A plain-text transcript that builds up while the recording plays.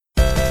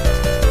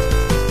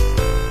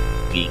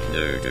Geek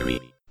Nerdery.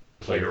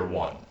 Player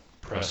 1,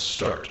 press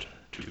start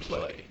to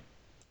play.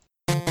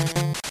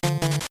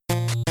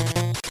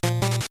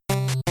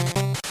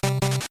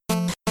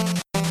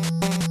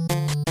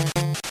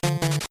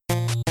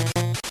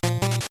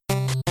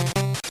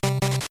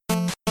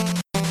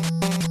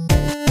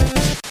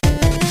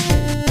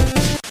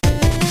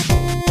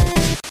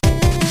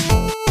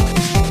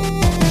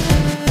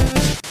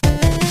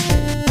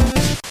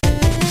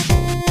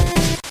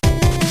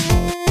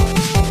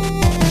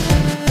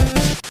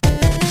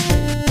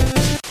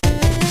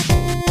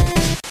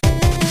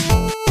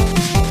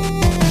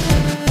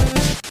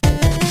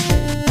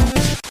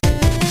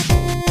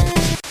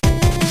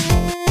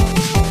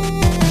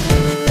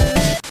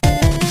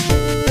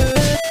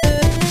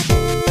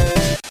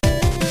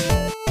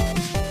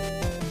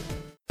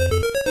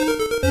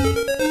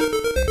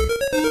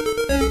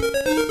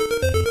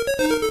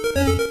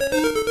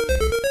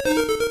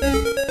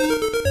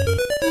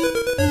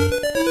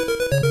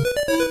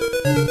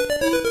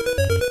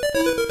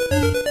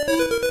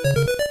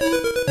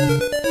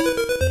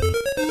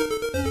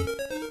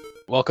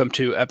 Welcome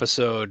to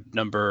episode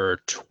number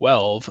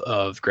 12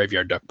 of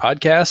Graveyard Duck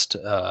Podcast.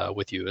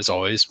 With you, as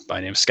always, my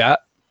name's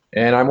Scott.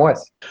 And I'm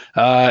Wes.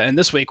 And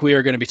this week we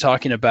are going to be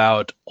talking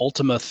about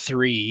Ultima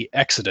 3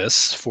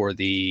 Exodus for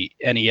the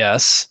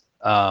NES,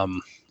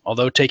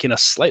 although taking a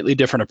slightly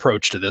different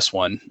approach to this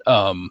one.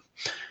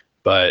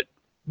 But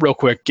real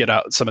quick, get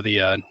out some of the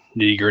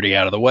nitty-gritty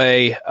out of the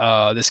way.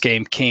 This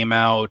game came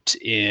out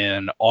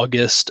in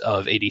August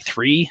of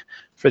 '83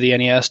 for the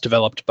NES,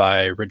 developed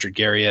by Richard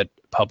Garriott,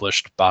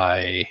 published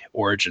by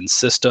Origin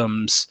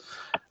Systems,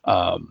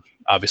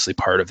 obviously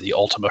part of the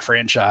Ultima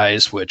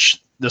franchise,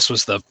 which this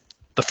was the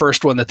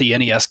first one that the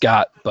NES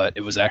got, but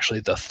it was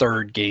actually the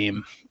third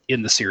game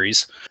in the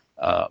series.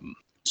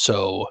 This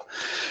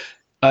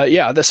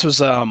was,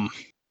 I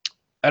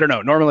don't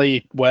know,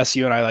 normally, Wes,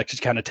 you and I like to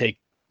kind of take,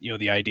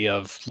 the idea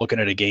of looking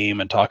at a game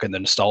and talking the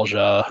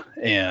nostalgia,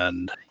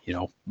 and,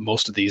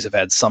 most of these have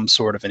had some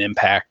sort of an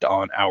impact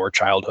on our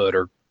childhood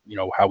or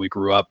how we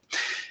grew up.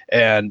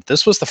 And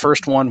this was the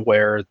first one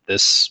where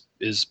this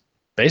is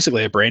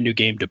basically a brand new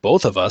game to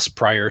both of us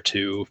prior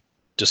to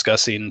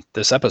discussing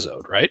this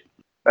episode, right?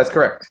 That's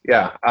correct.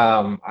 Yeah.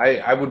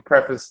 I would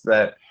preface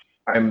that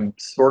I'm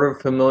sort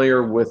of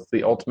familiar with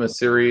the Ultima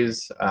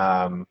series,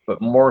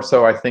 but more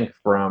so I think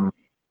from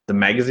the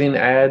magazine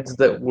ads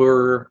that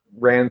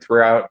ran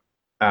throughout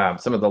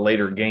some of the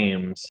later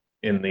games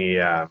in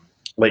the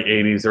late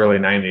 80s, early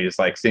 90s,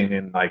 like seeing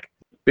in like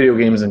video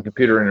games and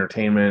computer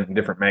entertainment and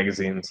different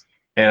magazines.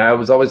 And I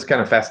was always kind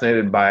of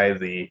fascinated by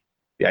the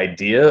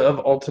idea of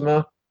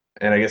Ultima,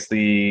 and I guess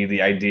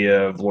the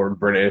idea of Lord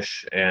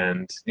British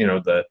and,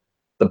 the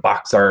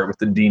box art with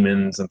the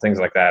demons and things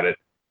like that. It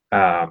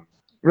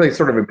really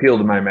sort of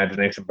appealed to my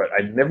imagination, but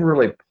I never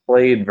really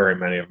played very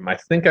many of them. I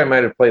think I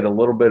might have played a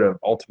little bit of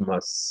Ultima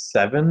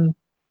 7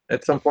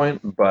 at some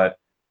point, but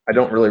I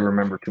don't really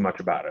remember too much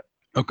about it.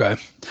 Okay.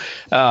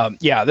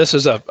 This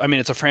is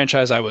it's a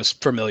franchise I was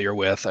familiar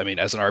with. I mean,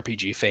 as an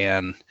RPG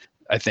fan,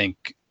 I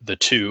think the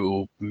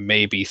two,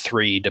 maybe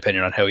three,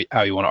 depending on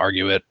how you want to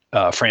argue it,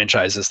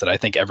 franchises that I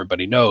think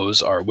everybody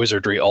knows are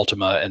Wizardry,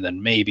 Ultima, and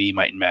then maybe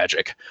Might and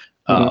Magic.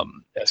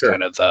 As Sure.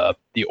 Kind of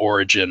the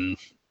origin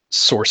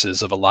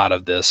sources of a lot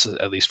of this,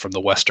 at least from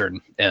the Western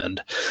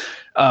end.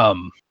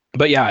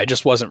 I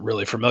just wasn't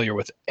really familiar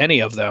with any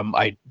of them.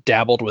 I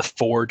dabbled with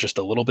 4 just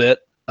a little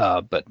bit,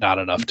 but not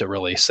enough to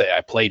really say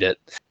I played it.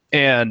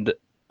 And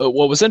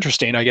what was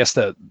interesting, I guess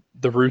the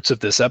roots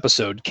of this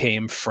episode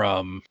came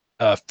from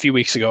a few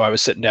weeks ago. I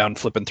was sitting down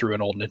flipping through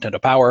an old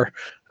Nintendo Power,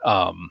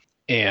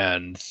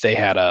 and they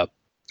had a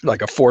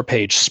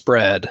 4-page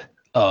spread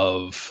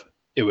of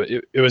it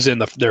was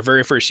in their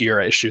very first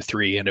year at issue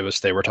 3, and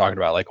they were talking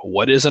about like,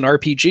 what is an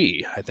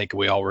RPG? I think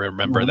we all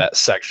remember that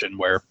section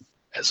where,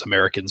 as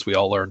Americans, we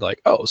all learned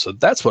like, oh, so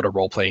that's what a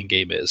role-playing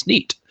game is.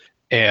 Neat.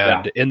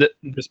 And in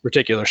this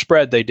particular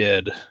spread,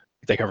 they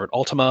covered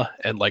Ultima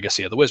and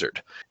Legacy of the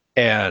Wizard.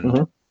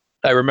 And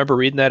I remember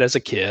reading that as a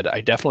kid. I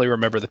definitely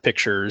remember the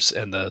pictures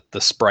and the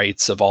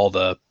sprites of all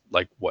the,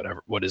 like,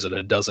 what is it,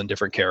 a dozen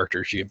different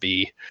characters you could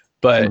be.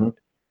 But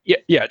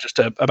just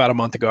about a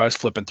month ago, I was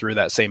flipping through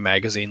that same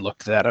magazine,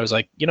 looked at that. I was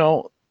like,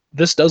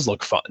 this does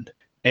look fun.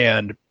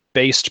 And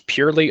based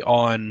purely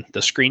on the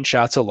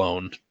screenshots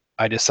alone,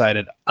 I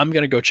decided I'm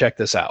going to go check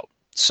this out.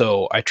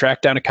 So I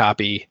tracked down a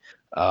copy,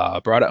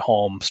 brought it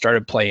home,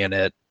 started playing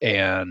it,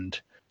 and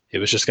it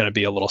was just going to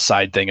be a little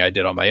side thing I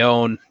did on my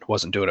own.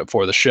 Wasn't doing it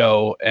for the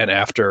show. And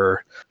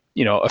after,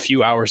 a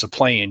few hours of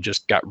playing,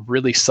 just got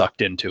really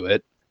sucked into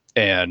it.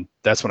 And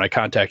that's when I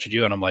contacted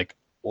you, and I'm like,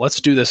 let's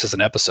do this as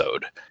an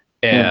episode.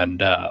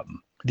 And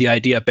the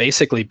idea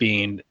basically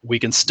being we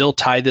can still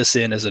tie this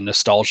in as a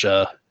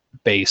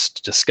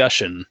nostalgia-based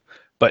discussion,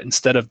 but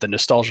instead of the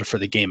nostalgia for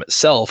the game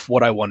itself,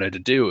 what I wanted to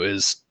do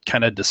is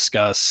kind of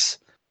discuss,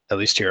 at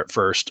least here at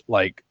first,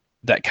 like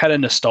that kind of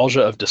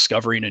nostalgia of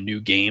discovering a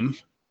new game,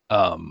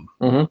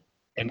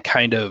 and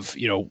kind of,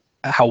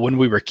 how when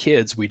we were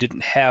kids, we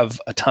didn't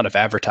have a ton of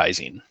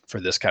advertising for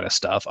this kind of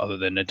stuff other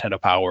than Nintendo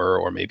Power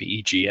or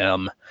maybe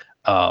EGM.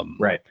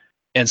 Right.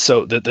 And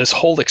so this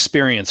whole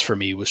experience for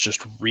me was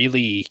just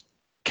really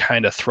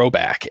kind of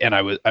throwback. And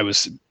I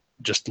was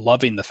just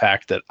loving the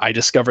fact that I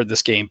discovered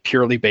this game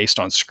purely based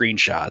on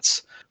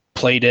screenshots,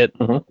 played it,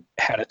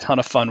 had a ton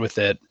of fun with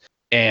it.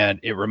 And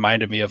it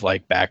reminded me of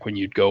like back when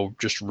you'd go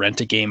just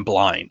rent a game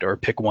blind or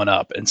pick one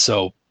up. And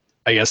so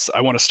I guess I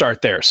want to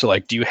start there. So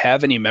like, do you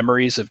have any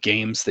memories of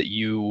games that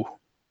you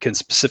can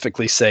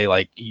specifically say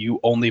like you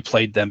only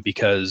played them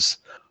because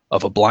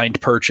of a blind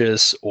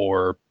purchase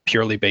or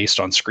purely based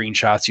on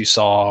screenshots you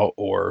saw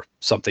or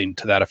something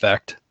to that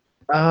effect?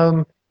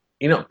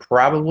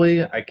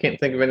 Probably I can't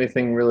think of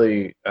anything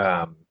really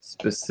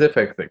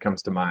specific that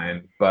comes to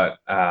mind, but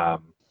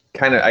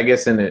kind of, I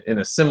guess in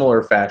a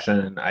similar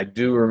fashion, I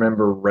do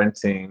remember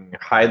renting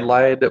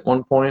Hydlide at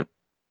one point.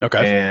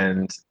 Okay.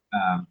 And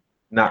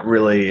not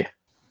really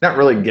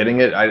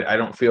getting it. I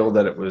don't feel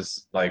that it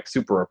was like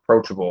super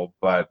approachable,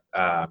 but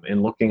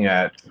in looking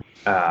at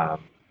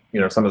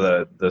some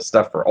of the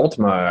stuff for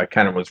Ultima, I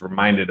kind of was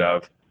reminded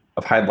of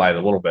Hydlide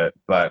a little bit.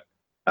 But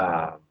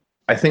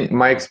I think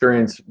my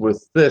experience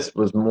with this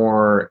was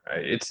more.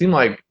 It seemed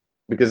like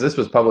because this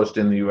was published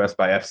in the U.S.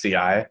 by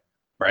FCI,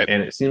 right?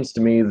 And it seems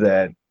to me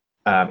that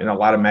in a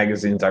lot of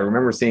magazines, I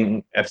remember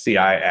seeing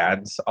FCI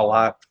ads a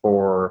lot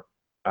for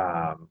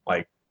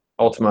like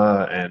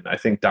Ultima, and I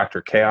think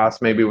Dr.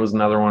 Chaos maybe was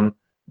another one.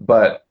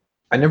 But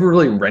I never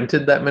really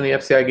rented that many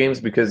FCI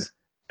games because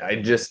I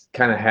just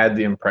kind of had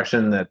the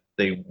impression that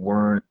they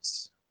weren't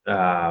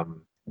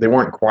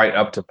quite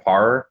up to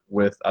par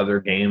with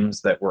other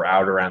games that were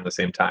out around the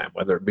same time,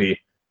 whether it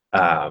be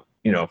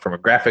from a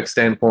graphic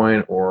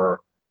standpoint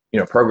or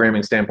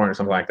programming standpoint or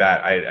something like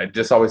that. I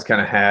just always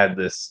kind of had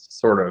this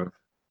sort of,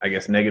 I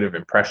guess, negative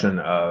impression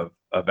of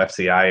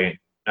FCI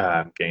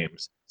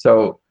games.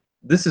 So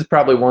this is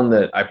probably one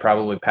that I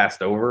probably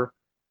passed over.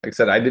 Like I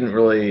said, I didn't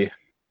really,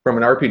 from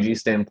an RPG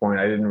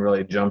standpoint, I didn't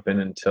really jump in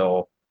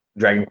until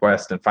Dragon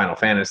Quest and Final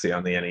Fantasy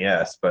on the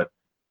NES. But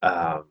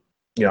on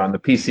the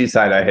PC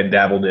side, I had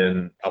dabbled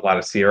in a lot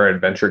of Sierra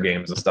Adventure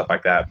games and stuff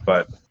like that.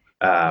 But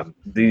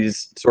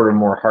these sort of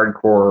more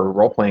hardcore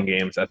role-playing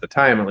games at the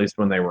time, at least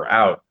when they were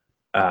out,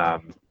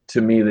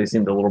 to me they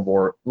seemed a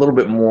little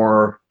bit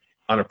more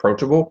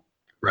unapproachable.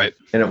 Right.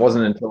 And it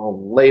wasn't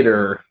until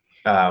later,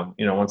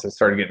 once I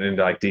started getting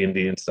into like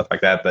D&D and stuff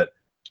like that, that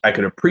I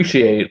could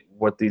appreciate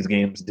what these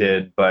games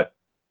did. But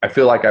I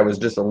feel like I was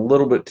just a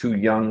little bit too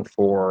young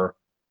for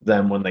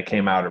them when they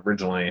came out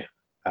originally,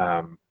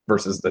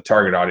 versus the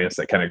target audience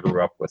that kind of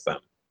grew up with them.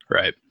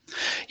 Right.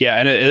 Yeah,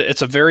 and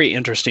it's a very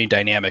interesting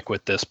dynamic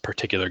with this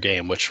particular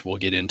game, which we'll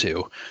get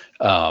into.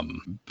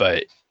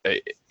 But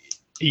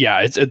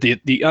it's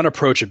the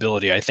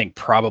unapproachability, I think,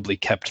 probably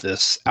kept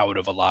this out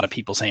of a lot of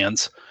people's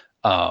hands.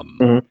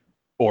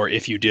 Or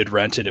if you did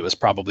rent it, it was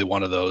probably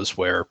one of those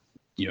where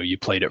you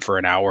played it for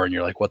an hour and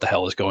you're like, what the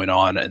hell is going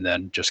on? And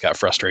then just got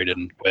frustrated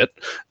and quit.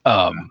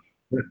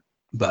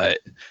 But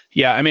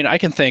yeah, I mean, I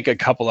can think a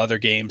couple other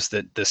games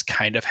that this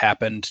kind of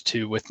happened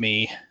to with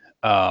me.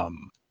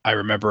 I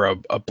remember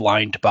a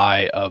blind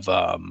buy of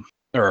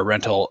or a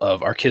rental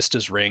of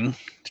Arkista's Ring.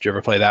 Did you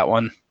ever play that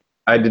one?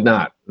 I did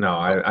not. No,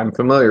 I'm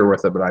familiar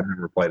with it, but I've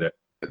never played it.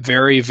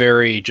 Very,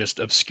 very just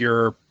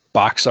obscure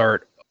box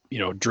art,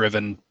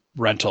 driven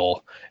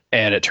rental,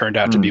 and it turned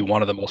out to be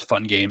one of the most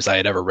fun games I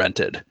had ever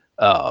rented.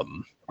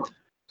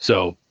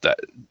 So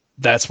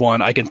that's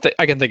one. I can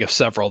think of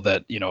several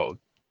that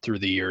through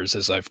the years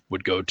as I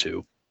would go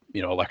to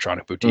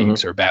electronic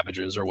boutiques or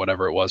Babbage's or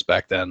whatever it was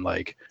back then,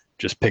 like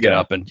just pick it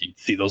up and you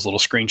see those little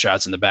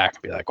screenshots in the back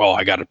and be like, oh,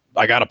 I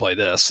gotta play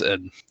this,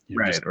 and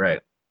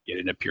right.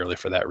 Getting it purely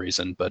for that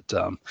reason. But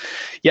or,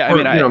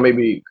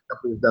 maybe a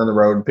couple years down the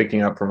road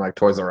picking up from like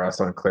Toys R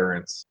Us on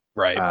clearance.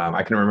 Right.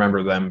 I can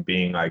remember them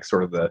being like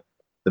sort of the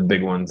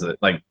big ones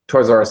that like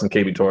Toys R Us and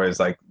KB Toys,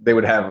 like they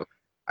would have.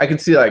 I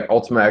could see like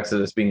Ultima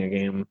Exodus being a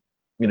game,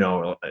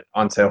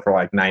 on sale for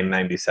like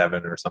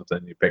 $9.97 or something.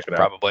 You pick it up,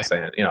 probably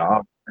saying,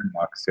 $10.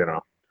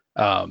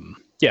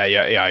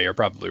 Yeah, you're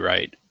probably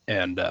right.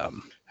 And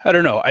I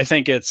don't know. I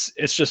think it's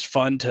just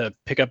fun to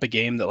pick up a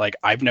game that like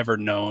I've never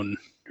known,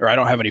 or I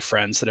don't have any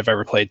friends that have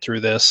ever played through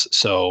this.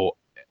 So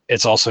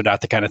it's also not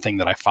the kind of thing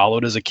that I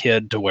followed as a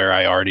kid to where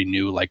I already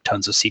knew like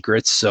tons of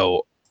secrets.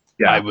 So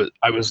yeah,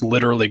 I was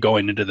literally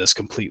going into this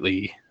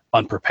completely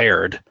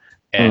unprepared,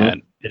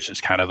 and it's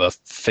just kind of a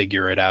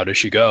figure it out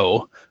as you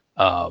go.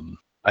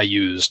 I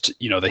used,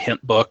 the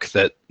hint book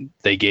that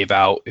they gave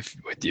out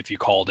if you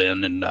called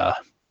in and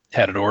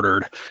had it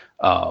ordered,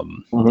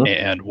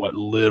 and what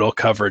little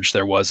coverage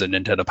there was in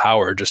Nintendo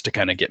Power just to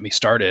kind of get me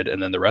started.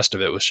 And then the rest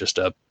of it was just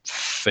to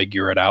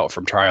figure it out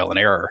from trial and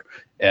error.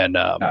 And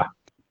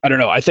I don't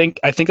know. I think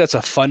that's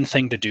a fun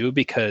thing to do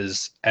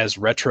because as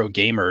retro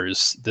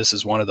gamers, this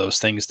is one of those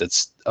things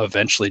that's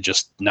eventually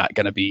just not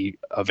going to be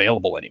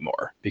available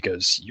anymore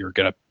because you're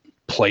going to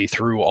play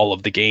through all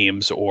of the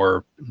games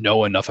or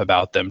know enough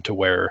about them to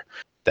where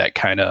that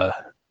kind of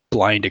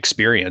blind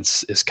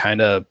experience is kind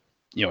of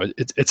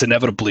it's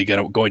inevitably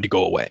going to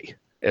go away.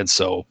 And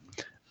so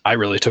I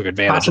really took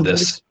advantage Possibly. of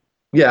this.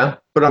 Yeah,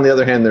 but on the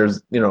other hand,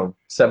 there's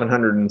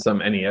 700 and some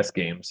NES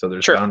games, so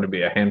there's Sure. bound to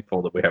be a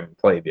handful that we haven't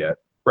played yet.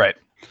 Right.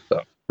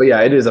 So, but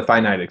yeah, it is a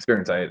finite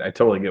experience. I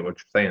totally get what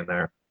you're saying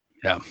there.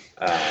 Yeah.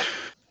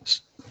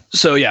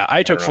 So yeah,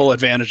 I took don't know. full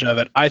advantage of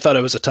it. I thought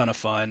it was a ton of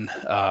fun.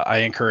 I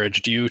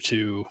encouraged you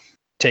to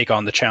take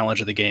on the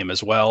challenge of the game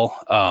as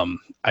well.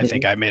 I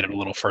think I made it a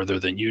little further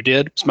than you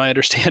did, is my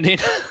understanding.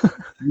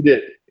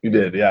 You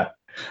did, yeah.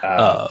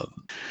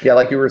 Yeah,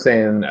 like you were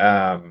saying,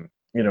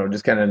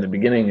 just kind of in the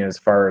beginning, as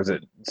far as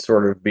it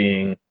sort of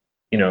being,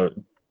 you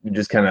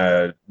just kind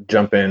of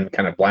jump in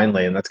kind of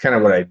blindly, and that's kind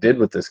of what I did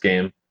with this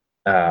game.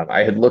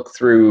 I had looked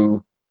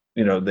through,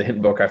 the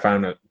hint book. I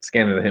found a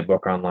scan of the hint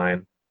book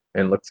online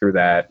and looked through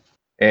that,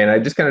 and I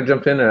just kind of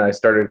jumped in and I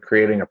started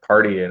creating a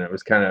party, and it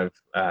was kind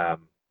of,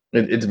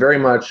 it's very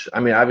much.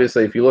 I mean,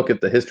 obviously, if you look at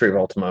the history of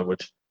Ultima,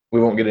 which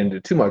we won't get into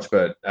too much,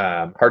 but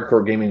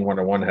Hardcore Gaming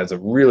 101 has a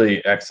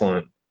really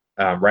excellent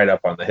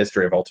write-up on the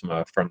history of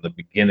Ultima from the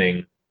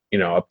beginning,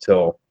 up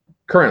till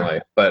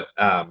currently. But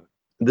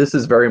this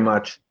is very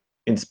much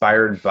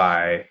inspired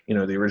by,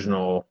 the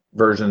original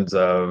versions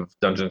of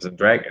Dungeons and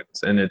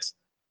Dragons. And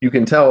you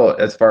can tell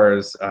as far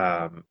as,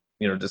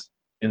 just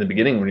in the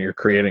beginning when you're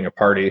creating a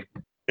party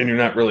and you're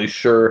not really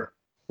sure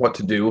what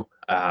to do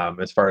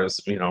as far as,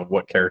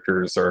 what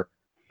characters are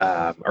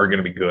going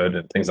to be good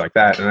and things like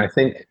that. And I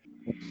think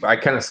I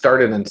kind of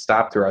started and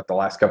stopped throughout the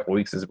last couple of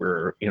weeks as we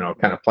were,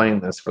 kind of playing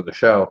this for the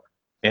show.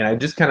 And I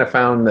just kind of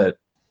found that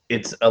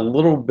it's a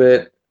little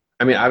bit,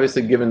 I mean,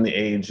 obviously given the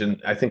age,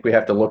 and I think we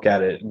have to look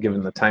at it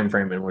given the time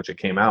frame in which it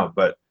came out,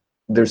 but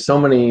there's so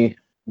many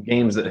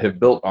games that have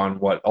built on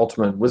what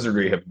Ultima and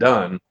Wizardry have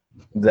done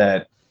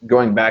that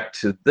going back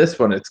to this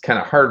one, it's kind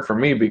of hard for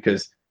me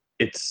because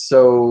it's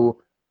so,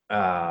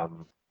 I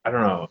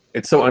don't know,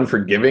 it's so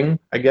unforgiving,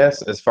 I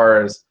guess, as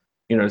far as,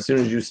 as soon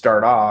as you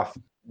start off,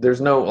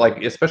 there's no,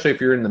 like, especially if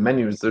you're in the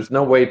menus, there's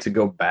no way to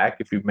go back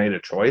if you've made a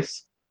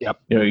choice. Yep.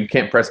 You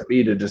can't press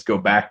B to just go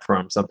back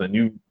from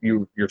something.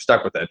 You're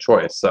stuck with that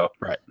choice. So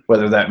right.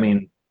 Whether that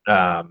means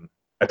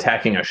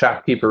attacking a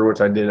shopkeeper, which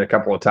I did a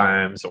couple of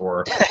times,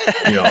 or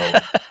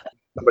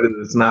somebody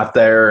that's not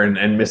there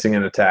and missing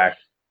an attack,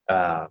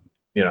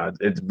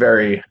 it's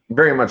very,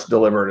 very much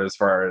deliberate as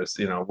far as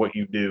what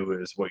you do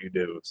is what you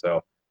do.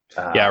 So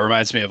yeah, it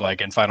reminds me of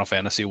like in Final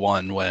Fantasy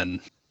 1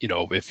 when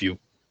if you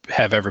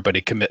have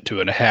everybody commit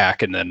to an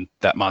hack and then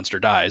that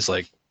monster dies,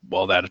 like,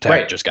 well, that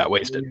attack just got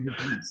wasted.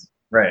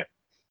 Right.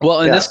 Well,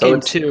 in this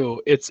game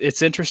too,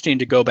 it's interesting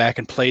to go back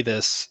and play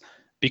this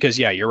because,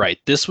 yeah, you're right.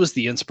 This was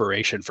the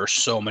inspiration for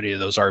so many of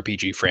those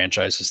RPG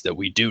franchises that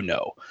we do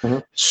know. Mm-hmm.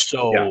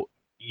 So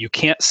you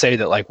can't say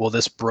that like, well,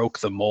 this broke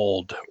the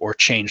mold or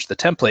changed the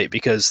template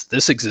because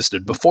this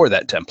existed before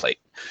that template.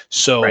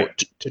 So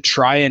to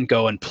try and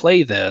go and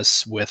play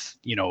this with,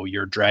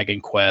 your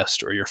Dragon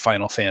Quest or your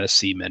Final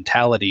Fantasy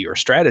mentality or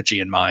strategy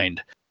in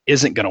mind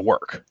isn't going to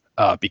work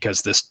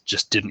because this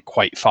just didn't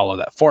quite follow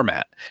that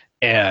format.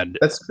 And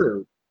that's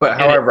true. But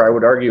however, I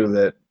would argue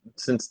that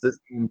since this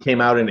game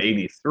came out in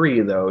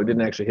 83, though, it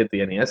didn't actually hit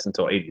the NES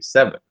until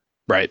 87.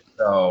 Right.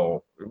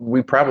 So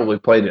we probably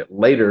played it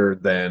later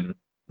than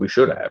we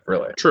should have,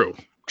 really. True.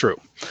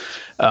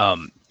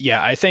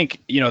 Yeah, I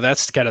think,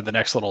 that's kind of the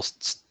next little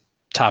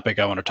topic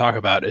I want to talk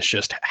about is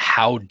just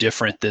how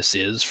different this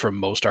is from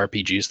most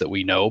RPGs that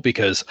we know,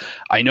 because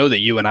I know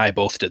that you and I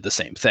both did the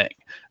same thing.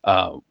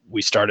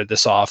 We started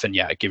this off and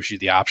it gives you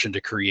the option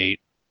to create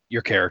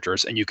your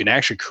characters, and you can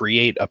actually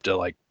create up to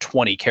like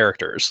 20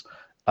 characters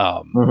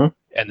and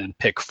then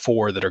pick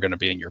 4 that are going to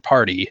be in your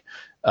party.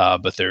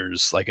 But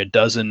there's like a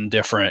dozen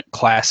different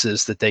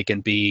classes that they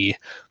can be.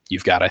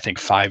 You've got, I think,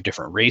 5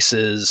 different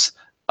races.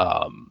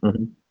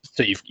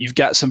 So you've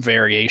got some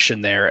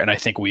variation there. And I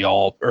think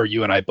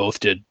you and I both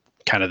did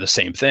kind of the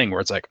same thing where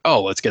it's like,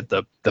 oh, let's get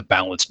the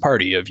balanced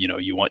party of,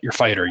 you want your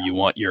fighter, you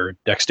want your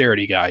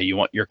dexterity guy, you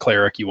want your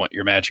cleric, you want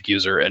your magic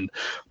user. And,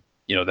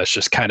 that's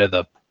just kind of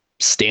the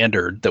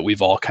standard that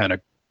we've all kind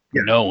of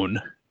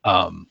known.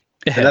 And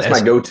that's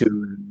my go-to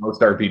in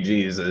most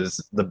RPGs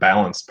is the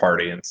balanced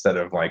party instead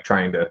of like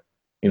trying to,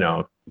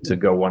 to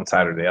go one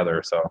side or the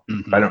other. So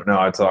I don't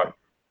know. It's like,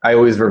 I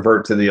always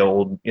revert to the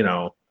old,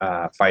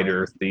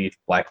 fighter, thief,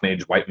 black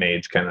mage, white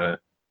mage kind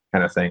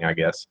of thing, I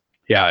guess.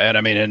 Yeah. And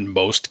I mean, in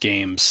most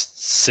games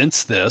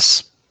since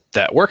this,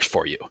 that works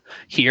for you.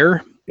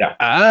 Here,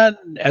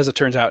 as it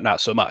turns out,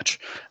 not so much.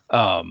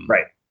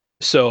 Right.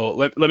 So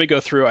let me go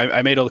through.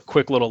 I made a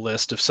quick little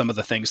list of some of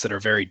the things that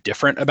are very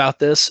different about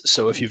this.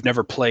 So if you've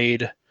never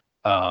played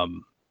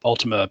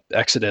Ultima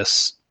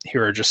Exodus,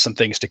 here are just some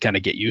things to kind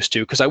of get used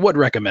to, because I would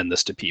recommend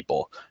this to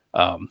people.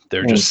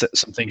 There are just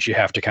some things you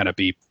have to kind of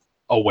be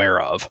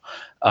aware of.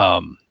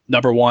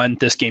 Number one,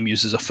 this game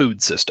uses a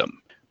food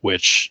system,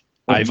 which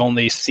I've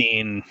only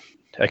seen,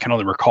 I can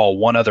only recall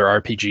one other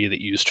RPG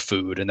that used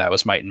food, and that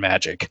was Might and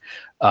Magic.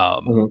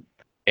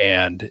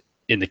 And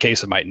in the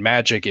case of Might and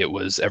Magic, it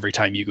was every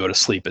time you go to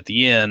sleep at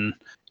the inn,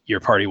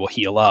 your party will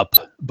heal up,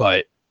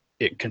 but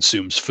it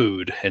consumes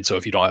food. And so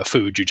if you don't have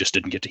food, you just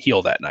didn't get to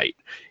heal that night.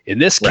 In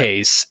this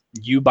case,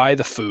 you buy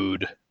the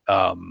food,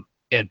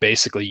 and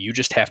basically you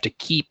just have to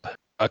keep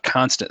a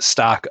constant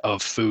stock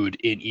of food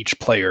in each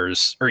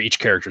character's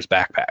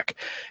backpack.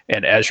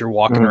 And as you're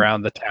walking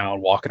around the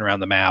town, walking around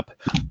the map,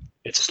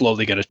 it's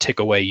slowly going to tick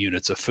away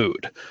units of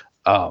food.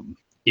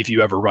 If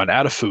you ever run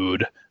out of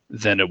food,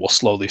 then it will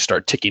slowly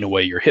start ticking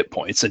away your hit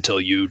points until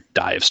you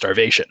die of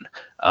starvation.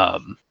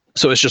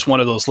 So it's just one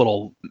of those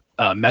little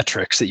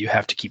metrics that you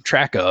have to keep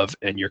track of,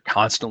 and you're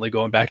constantly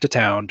going back to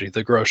town to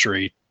the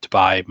grocery to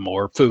buy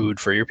more food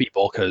for your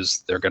people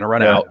because they're going to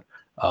run out.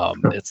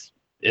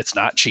 It's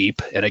not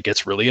cheap, and it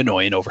gets really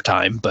annoying over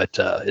time, but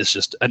it's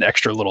just an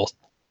extra little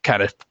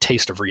kind of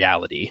taste of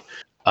reality.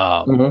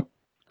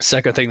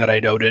 Second thing that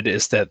I noted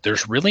is that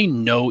there's really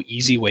no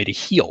easy way to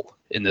heal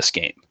in this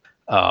game.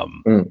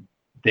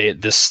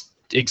 This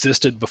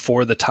existed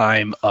before the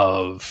time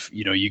of,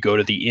 you go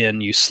to the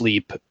inn, you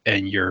sleep,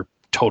 and you're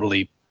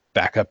totally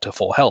back up to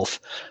full health.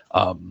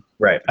 I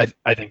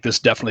think this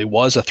definitely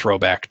was a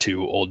throwback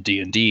to old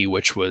D&D,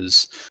 which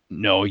was,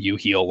 no, you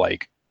heal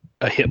like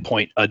a hit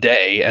point a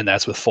day, and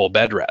that's with full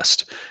bed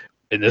rest.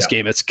 In this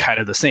game, it's kind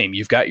of the same.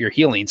 You've got your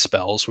healing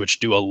spells, which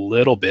do a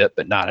little bit,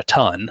 but not a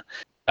ton.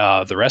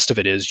 The rest of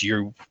it is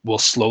you will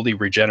slowly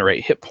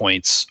regenerate hit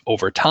points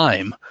over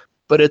time,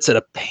 but it's at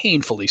a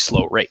painfully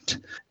slow rate.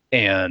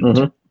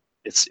 And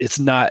it's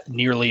not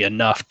nearly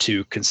enough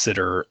to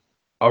consider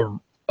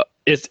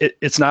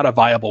it's not a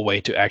viable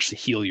way to actually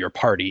heal your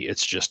party.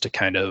 It's just to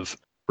kind of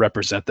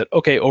represent that,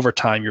 okay, over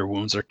time your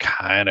wounds are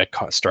kind of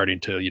starting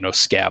to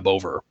scab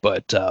over,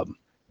 but to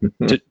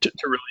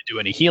really do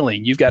any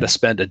healing, you've got to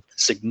spend a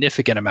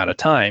significant amount of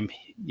time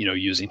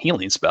using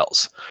healing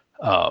spells.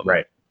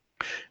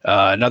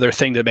 Another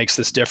thing that makes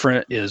this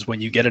different is when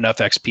you get enough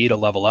XP to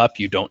level up,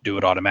 you don't do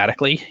it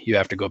automatically. You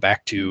have to go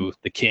back to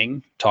the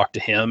king, talk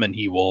to him, and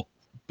he will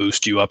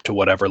boost you up to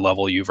whatever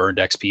level you've earned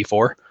XP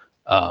for.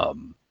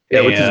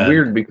 Which is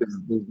weird because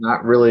there's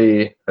not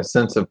really a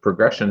sense of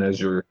progression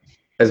as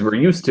we're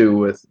used to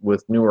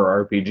with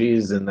newer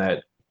RPGs, in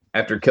that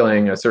after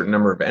killing a certain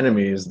number of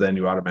enemies, then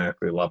you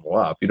automatically level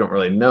up. You don't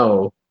really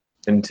know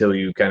until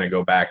you kind of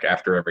go back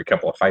after every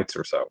couple of fights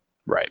or so.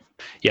 Right.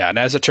 Yeah, and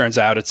as it turns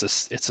out, it's a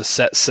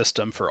set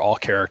system for all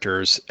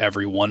characters.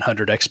 Every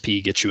 100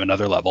 XP gets you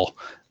another level.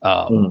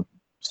 So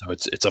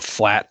it's a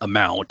flat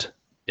amount.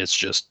 It's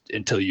just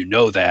until you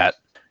know that,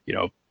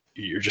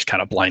 you're just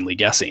kind of blindly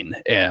guessing.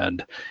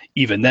 And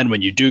even then,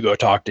 when you do go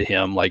talk to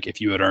him, like if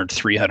you had earned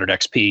 300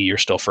 XP, you're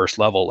still first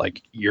level,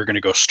 like you're going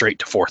to go straight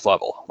to fourth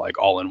level, like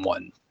all in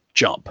one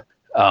jump.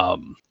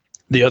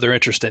 The other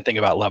interesting thing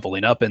about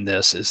leveling up in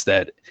this is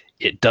that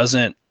it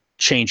doesn't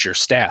change your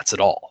stats at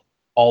all.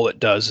 All it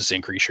does is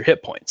increase your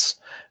hit points.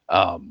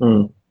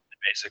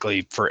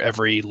 Basically, for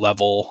every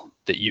level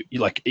that you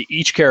like,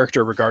 each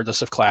character,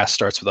 regardless of class,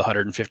 starts with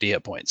 150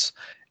 hit points.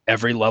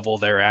 Every level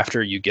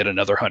thereafter, you get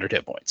another 100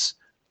 hit points.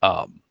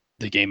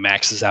 The game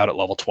maxes out at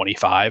level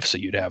 25, so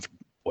you'd have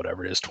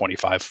whatever it is,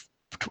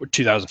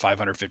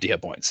 2,550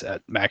 hit points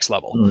at max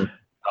level.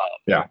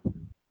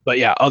 But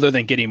yeah, other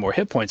than getting more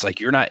hit points, like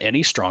you're not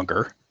any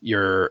stronger.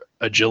 Your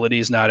agility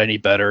is not any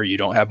better. You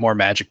don't have more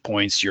magic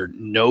points. You're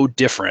no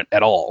different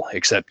at all,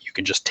 except you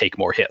can just take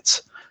more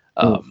hits,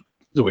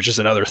 which is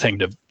another thing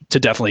to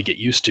definitely get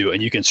used to.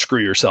 And you can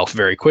screw yourself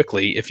very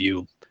quickly if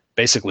you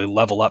basically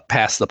level up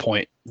past the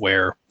point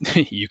where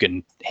you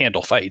can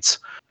handle fights.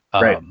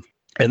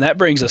 And that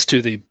brings us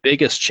to the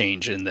biggest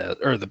change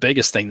the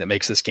biggest thing that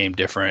makes this game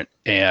different,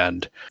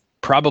 and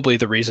probably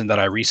the reason that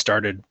I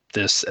restarted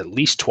this at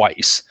least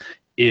twice,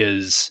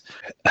 is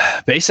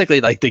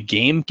basically like the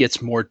game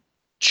gets more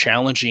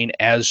challenging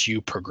as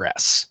you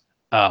progress.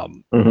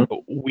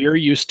 We're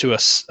used to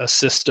a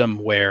system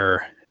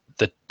where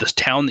the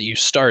town that you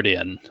start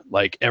in,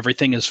 like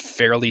everything is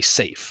fairly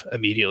safe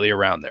immediately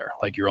around there.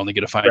 Like you're only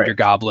going to find your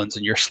goblins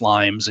and your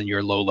slimes and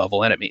your low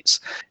level enemies.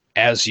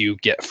 As you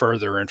get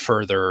further and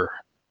further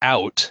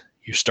out,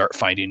 you start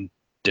finding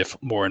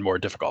more and more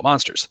difficult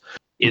monsters.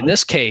 In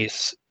this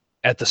case,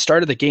 at the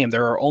start of the game,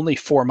 there are only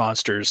 4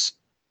 monsters,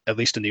 at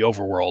least in the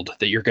overworld,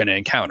 that you're going to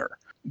encounter: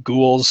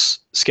 ghouls,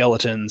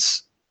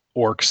 skeletons,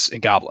 orcs,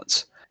 and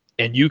goblins.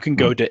 And you can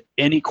go to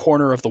any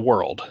corner of the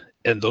world,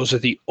 and those are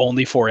the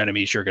only 4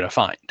 enemies you're going to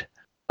find.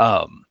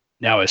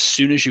 Now, as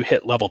soon as you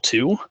hit level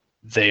 2,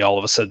 they all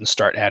of a sudden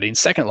start adding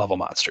second level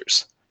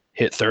monsters.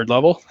 Hit third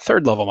level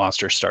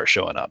monsters start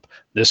showing up.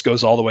 This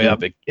goes all the way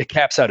up. It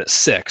caps out at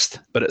 6th,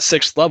 but at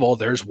 6th level,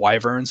 there's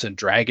wyverns and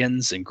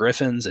dragons and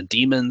griffins and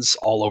demons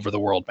all over the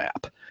world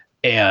map.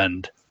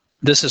 And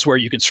this is where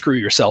you can screw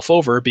yourself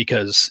over,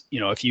 because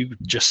if you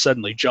just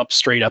suddenly jump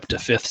straight up to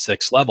 5th,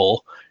 6th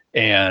level,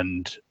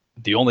 and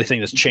the only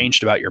thing that's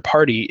changed about your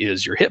party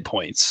is your hit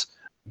points,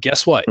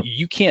 guess what?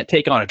 You can't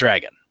take on a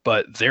dragon,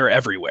 but they're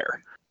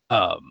everywhere.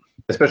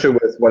 Especially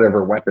with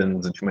whatever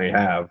weapons that you may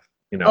have.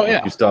 You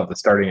still have the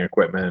starting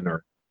equipment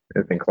or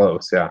anything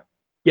close.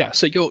 Yeah,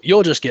 so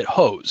you'll just get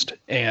hosed.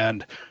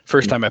 And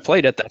first time I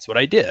played it, that's what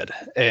I did,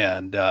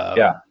 and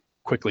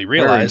quickly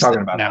realized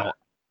that now.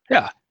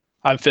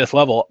 I'm 5th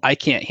level. I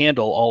can't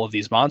handle all of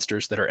these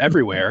monsters that are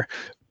everywhere,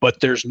 but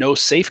there's no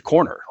safe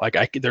corner.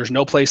 Like there's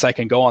no place I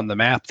can go on the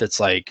map that's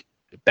like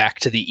back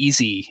to the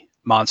easy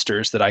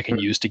monsters that I can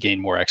use to gain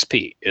more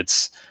XP.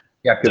 It's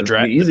Yeah, the, because the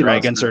the easy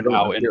dragons monsters are don't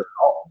now in. appear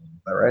at all.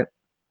 Is that right?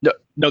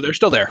 No, they're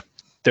still there.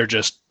 They're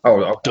just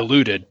Oh, okay.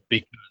 diluted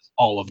because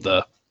all of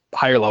the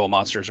higher level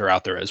monsters are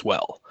out there as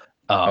well.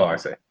 I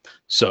see.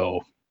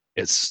 So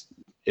it's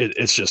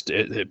just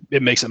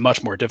it makes it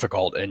much more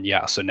difficult. And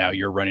yeah, so now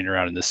you're running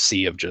around in this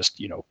sea of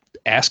just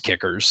ass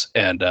kickers,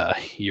 and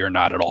you're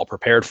not at all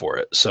prepared for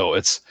it. So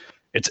it's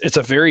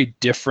a very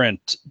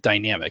different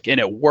dynamic, and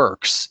it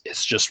works.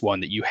 It's just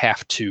one that you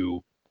have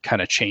to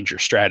kind of change your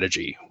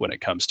strategy when it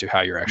comes to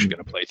how you're actually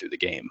going to play through the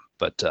game.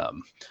 But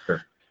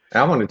Sure.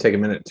 I want to take a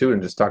minute too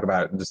and just talk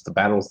about just the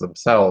battles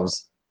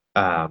themselves,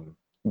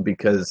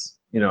 because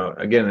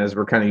again, as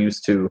we're kind of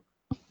used to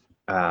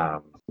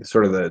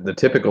sort of the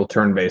typical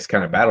turn-based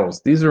kind of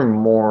battles, these are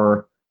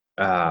more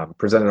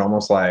presented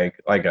almost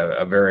like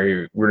a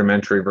very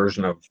rudimentary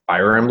version of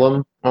Fire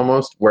Emblem,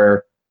 almost,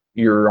 where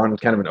you're on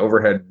kind of an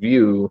overhead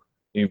view.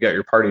 You've got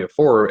your party of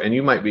 4, and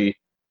you might be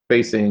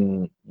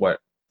facing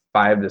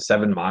 5 to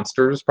 7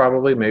 monsters,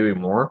 probably, maybe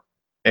more,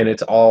 and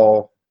it's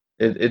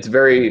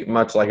very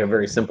much like a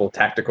very simple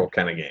tactical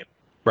kind of game.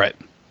 Right.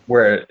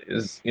 Where it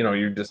is,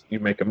 you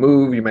make a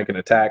move, you make an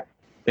attack,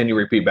 and you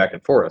repeat back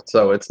and forth.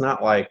 So it's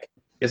not like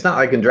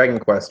in Dragon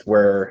Quest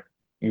where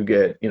you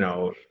get,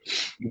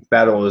 each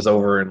battle is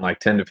over in like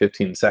 10 to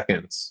 15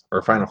 seconds,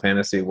 or Final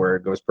Fantasy where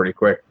it goes pretty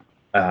quick.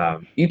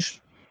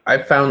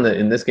 I've found that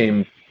in this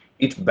game,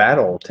 each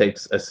battle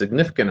takes a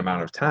significant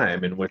amount of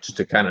time in which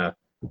to kind of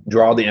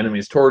draw the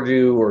enemies towards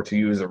you, or to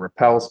use a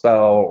repel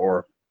spell,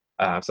 or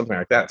something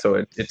like that. So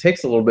it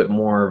takes a little bit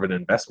more of an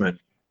investment,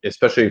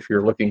 especially if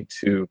you're looking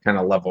to kind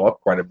of level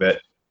up quite a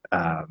bit.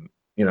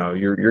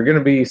 You're going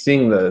to be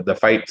seeing the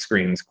fight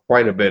screens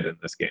quite a bit in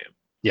this game.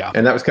 Yeah.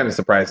 And that was kind of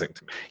surprising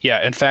to me.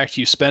 Yeah. In fact,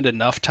 you spend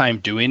enough time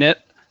doing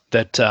it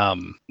that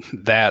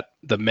that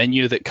the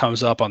menu that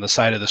comes up on the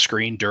side of the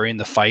screen during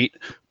the fight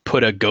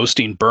put a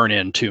ghosting burn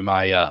into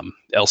my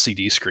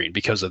LCD screen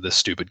because of this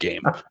stupid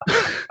game.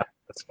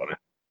 That's funny.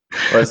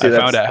 Well, see,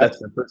 that's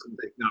the person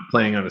not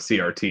playing on a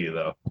CRT,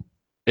 though.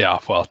 Yeah,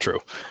 well,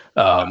 true.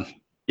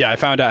 Yeah, I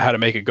found out how to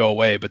make it go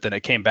away, but then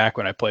it came back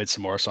when I played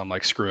some more, so I'm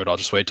like, screw it, I'll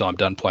just wait till I'm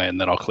done playing,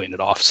 then I'll clean it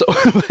off. So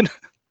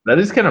that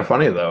is kind of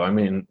funny, though. I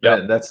mean,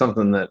 that's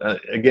something that,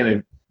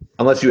 again,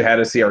 unless you had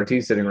a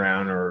CRT sitting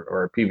around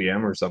or a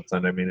PVM or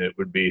something, I mean, it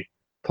would be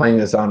playing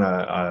this on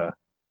a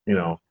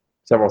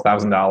several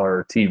 $1,000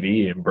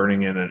 TV and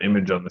burning in an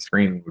image on the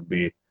screen would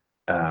be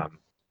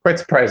quite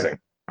surprising,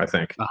 I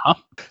think.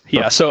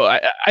 Yeah, so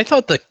I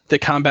thought the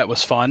combat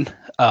was fun.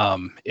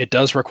 It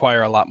does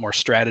require a lot more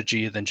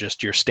strategy than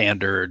just your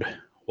standard,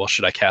 well,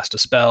 should I cast a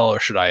spell, or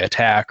should I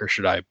attack, or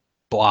should I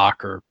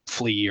block or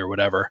flee or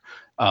whatever.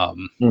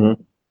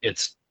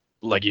 It's,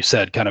 like you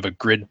said, kind of a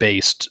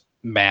grid-based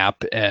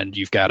map, and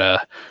you've got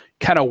to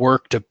kind of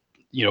work to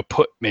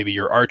put maybe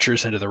your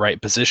archers into the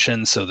right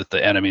position so that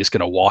the enemy is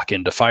going to walk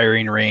into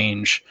firing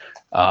range,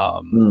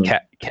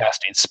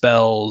 casting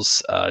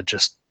spells,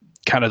 just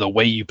kind of the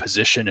way you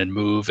position and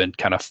move and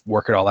kind of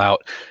work it all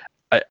out.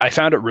 I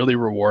found it really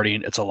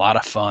rewarding. It's a lot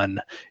of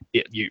fun.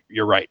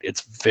 You're right.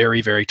 It's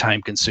very, very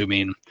time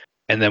consuming.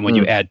 And then when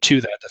you add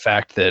to that the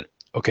fact that,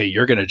 okay,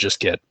 you're going to just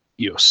get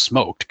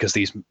smoked because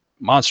these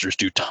monsters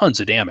do tons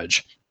of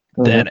damage.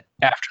 Then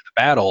after the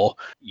battle,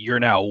 you're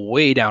now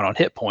way down on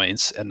hit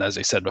points. And as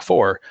I said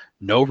before,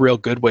 no real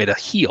good way to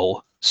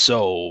heal.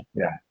 So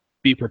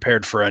be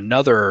prepared for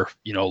another,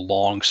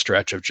 long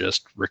stretch of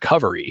just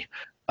recovery.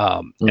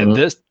 And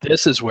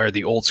this is where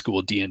the old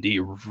school D&D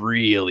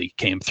really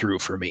came through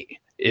for me,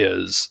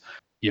 is,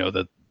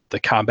 the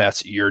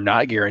combats, you're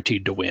not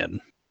guaranteed to win,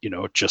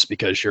 just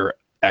because you're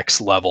X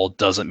level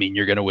doesn't mean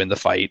you're going to win the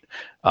fight.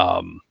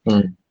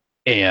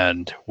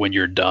 And when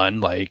you're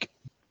done, like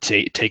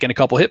taking a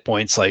couple hit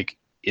points, like,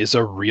 is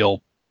a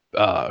real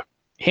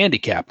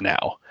handicap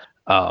now.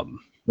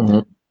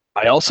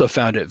 I also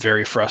found it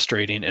very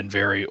frustrating and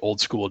very old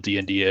school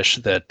D&D-ish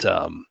that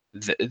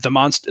the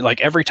monster, like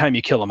every time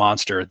you kill a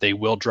monster, they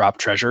will drop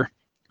treasure.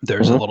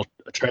 There's a little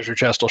treasure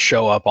chest will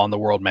show up on the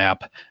world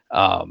map,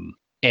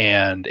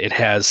 and it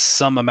has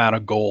some amount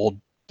of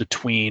gold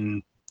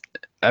between.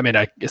 I mean,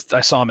 I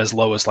saw them as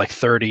low as like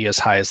 30, as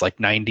high as like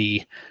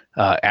 90.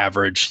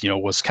 Average,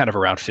 was kind of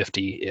around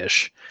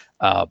 50-ish.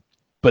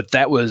 But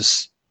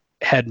that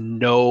had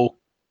no.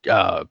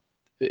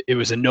 It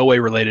was in no way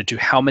related to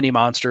how many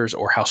monsters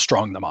or how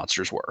strong the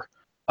monsters were.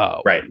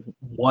 Right.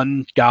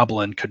 One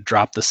goblin could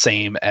drop the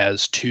same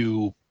as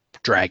 2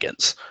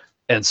 dragons.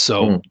 And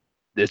so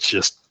it's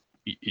just,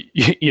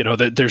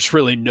 there's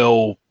really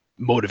no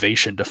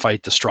motivation to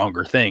fight the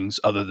stronger things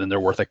other than they're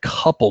worth a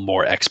couple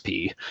more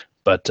XP.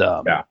 But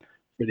for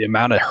the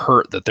amount of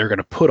hurt that they're going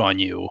to put on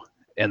you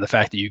and the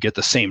fact that you get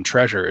the same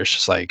treasure, it's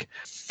just like,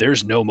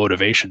 there's no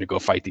motivation to go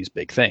fight these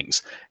big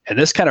things. And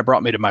this kind of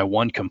brought me to my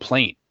one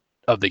complaint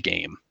of the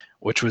game,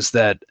 which was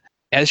that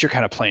as you're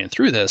kind of playing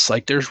through this,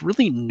 like there's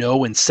really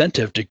no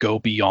incentive to go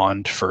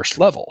beyond first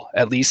level,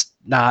 at least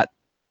not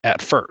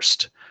at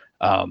first.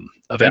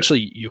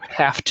 Eventually you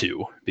have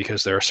to,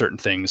 because there are certain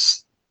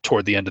things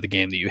toward the end of the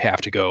game that you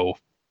have to go,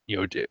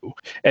 do.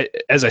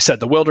 As I said,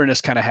 the wilderness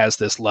kind of has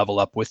this level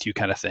up with you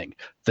kind of thing.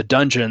 The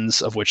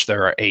dungeons, of which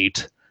there are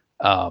 8,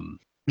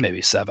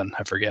 maybe 7,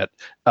 I forget.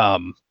 I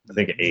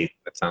think 8,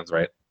 that sounds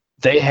right.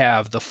 They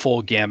have the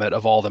full gamut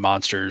of all the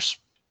monsters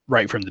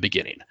right from the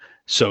beginning.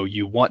 So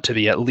you want to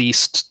be at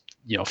least,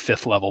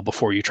 5th level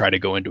before you try to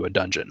go into a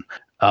dungeon.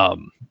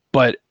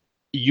 But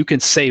you can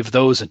save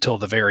those until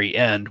the very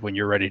end when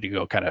you're ready to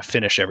go kind of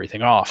finish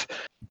everything off.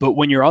 But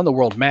when you're on the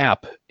world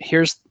map,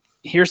 here's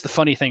the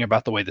funny thing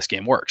about the way this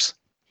game works.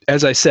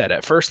 As I said,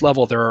 at first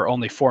level, there are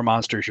only 4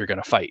 monsters you're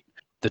going to fight.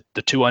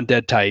 The 2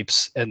 undead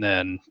types, and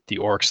then the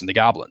orcs and the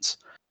goblins.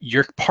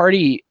 Your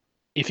party,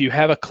 if you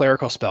have a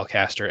clerical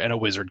spellcaster and a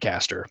wizard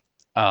caster,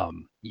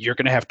 you're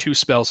going to have 2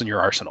 spells in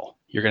your arsenal.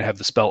 You're going to have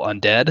the spell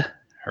undead,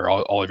 or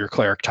all of your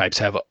cleric types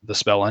have the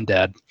spell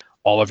undead.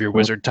 All of your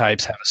wizard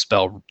types have a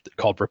spell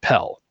called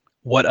repel.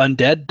 What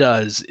undead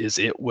does is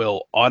it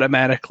will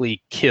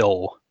automatically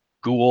kill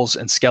ghouls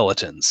and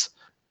skeletons.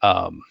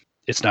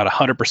 It's not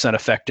 100%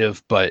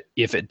 effective, but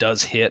if it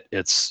does hit,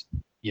 it's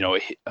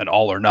an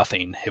all or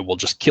nothing. It will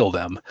just kill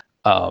them.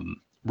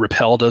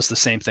 Repel does the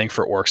same thing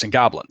for orcs and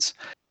goblins.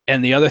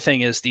 And the other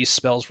thing is these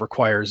spells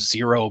require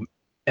 0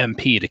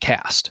 MP to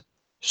cast.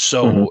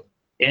 So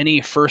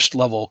any first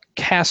level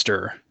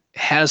caster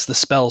has the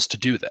spells to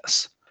do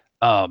this,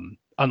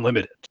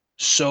 unlimited.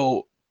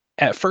 So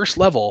at first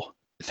level,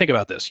 think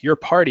about this. Your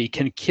party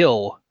can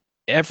kill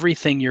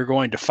everything you're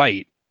going to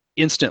fight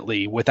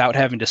instantly without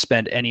having to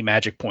spend any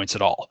magic points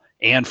at all,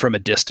 and from a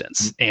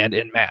distance and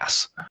in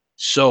mass.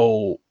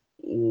 So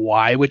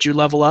why would you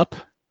level up?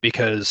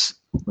 Because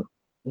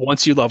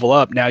once you level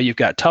up, now you've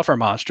got tougher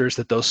monsters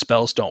that those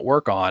spells don't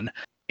work on,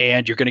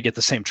 and you're going to get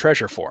the same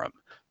treasure for them.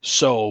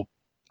 So,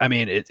 I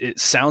mean, it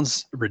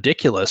sounds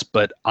ridiculous,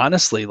 but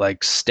honestly,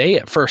 like, stay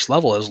at first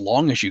level as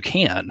long as you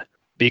can,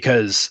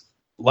 because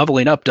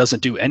leveling up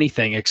doesn't do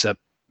anything except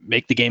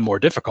make the game more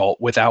difficult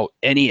without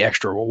any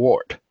extra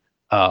reward.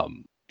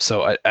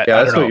 So I that's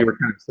don't know. what you were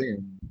kind of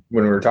saying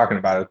when we were talking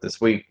about it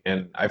this week,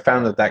 and I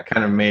found that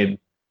kind of made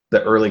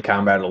the early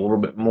combat a little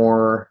bit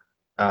more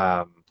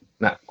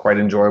not quite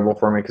enjoyable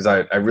for me, because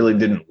I really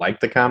didn't like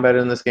the combat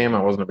in this game.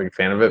 I wasn't a big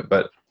fan of it,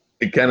 but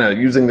it kind of,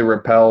 using the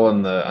repel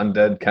and the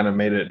undead, kind of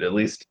made it at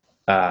least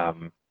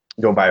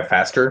go by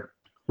faster.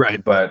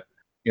 Right. But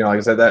like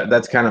I said,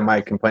 that's kind of my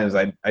complaint, is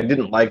I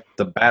didn't like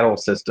the battle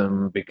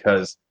system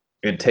because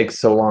it takes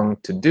so long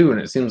to do,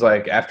 and it seems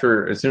like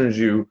as soon as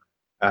you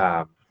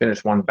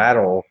finish one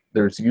battle,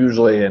 there's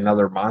usually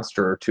another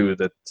monster or 2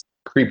 that's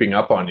creeping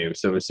up on you.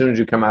 So as soon as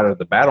you come out of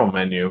the battle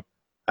menu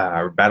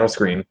or battle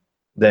screen,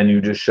 then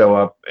you just show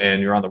up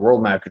and you're on the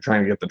world map, you're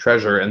trying to get the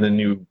treasure, and then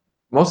you,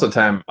 most of the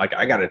time, like,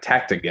 I got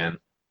attacked again.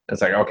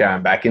 It's like, okay,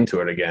 I'm back into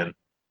it again.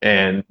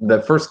 And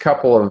the first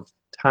couple of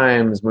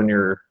times when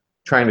you're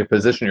trying to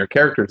position your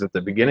characters at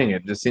the beginning,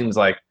 it just seems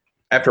like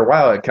after a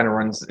while it kind of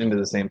runs into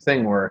the same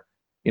thing where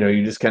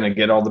you just kind of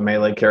get all the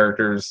melee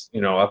characters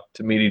up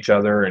to meet each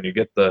other, and you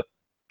get the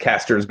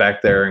casters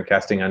back there and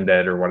casting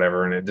undead or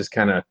whatever, and it just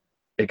kind of,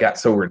 it got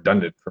so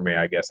redundant for me.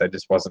 I guess I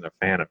just wasn't a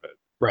fan of it.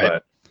 Right.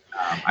 But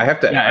I have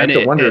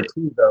to wonder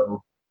too,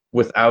 though,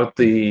 without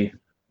the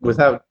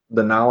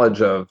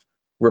knowledge of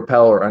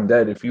repel or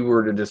undead, if you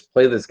were to just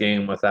play this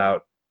game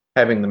without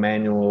having the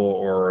manual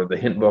or the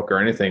hint book or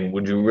anything,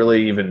 would you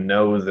really even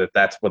know that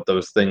that's what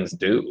those things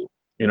do?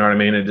 You know what I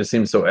mean? It just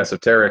seems so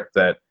esoteric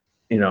that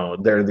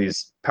there are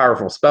these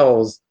powerful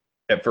spells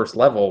at first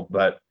level,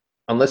 but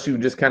unless you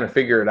just kind of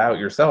figure it out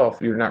yourself,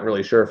 you're not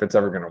really sure if it's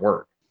ever going to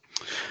work.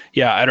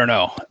 Yeah, I don't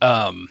know.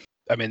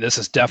 I mean, this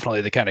is definitely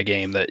the kind of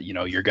game that,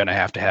 you're going to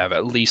have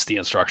at least the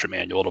instruction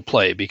manual to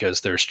play, because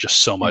there's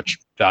just so much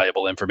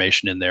valuable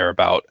information in there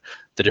about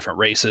the different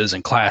races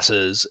and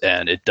classes,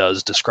 and it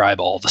does describe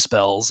all the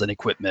spells and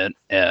equipment.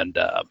 And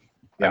I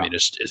mean,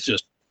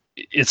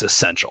 it's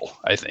essential,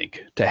 I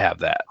think, to have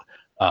that.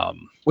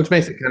 Which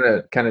makes it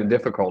kind of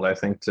difficult, I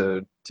think,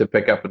 to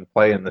pick up and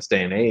play in this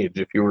day and age.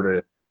 If you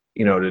were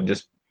to, to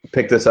just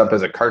pick this up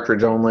as a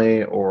cartridge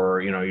only,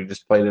 or you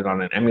just played it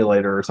on an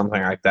emulator or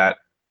something like that,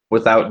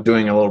 without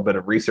doing a little bit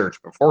of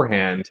research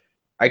beforehand,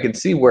 I could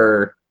see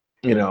where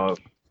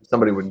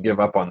somebody would give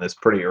up on this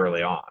pretty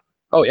early on.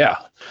 Oh yeah,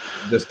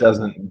 it just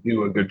doesn't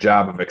do a good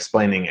job of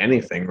explaining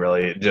anything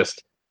really. It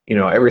just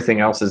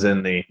everything else is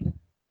in the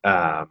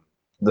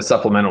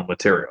supplemental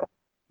material.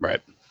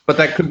 Right. But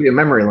that could be a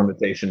memory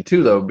limitation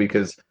too, though,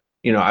 because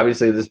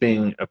obviously this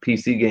being a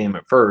PC game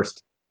at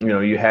first,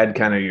 you had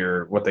kind of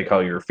your, what they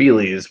call your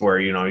feelies, where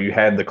you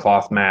had the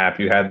cloth map,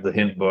 you had the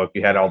hint book,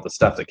 you had all the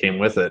stuff that came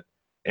with it,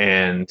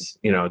 and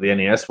the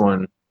NES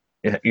one,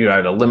 you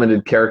had a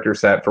limited character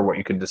set for what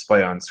you could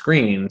display on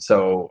screen.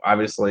 So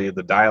obviously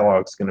the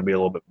dialogue's going to be a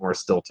little bit more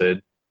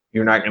stilted.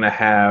 You're not going to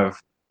have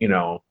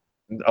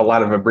a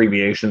lot of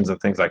abbreviations and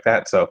things like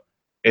that. So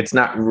it's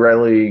not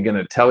really going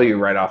to tell you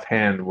right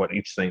offhand what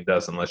each thing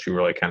does unless you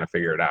really kind of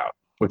figure it out.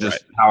 which is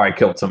how I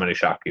killed so many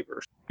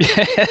shopkeepers. Just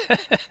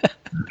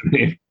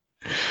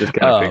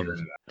kind of figured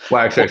it out.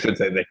 Well, actually, I should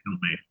say they killed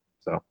me.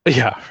 So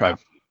Yeah, right.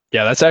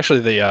 Yeah, that's actually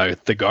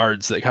the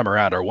guards that come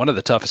around are one of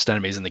the toughest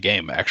enemies in the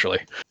game, actually.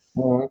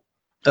 Mhm.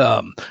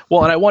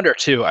 Well, and I wonder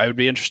too. I would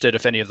be interested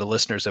if any of the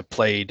listeners have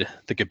played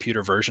the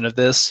computer version of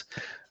this,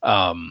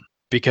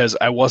 because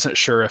I wasn't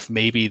sure if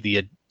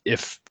maybe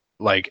if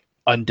like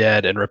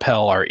Undead and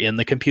Repel are in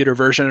the computer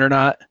version or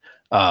not,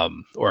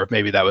 or if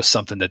maybe that was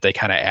something that they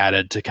kind of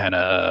added to kind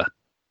of,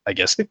 I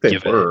guess, I think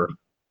they were.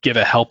 give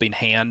a helping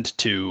hand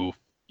to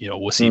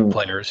wussy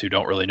players who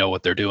don't really know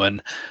what they're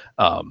doing.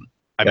 I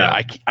mean,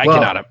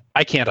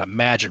 I can't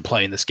imagine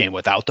playing this game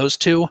without those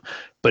two,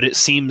 but it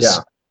seems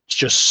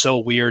just so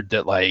weird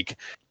that like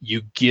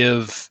you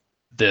give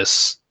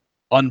this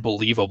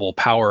unbelievable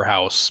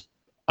powerhouse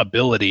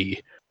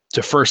ability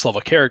to first level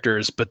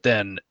characters, but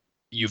then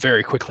you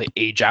very quickly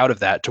age out of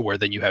that to where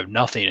then you have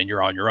nothing and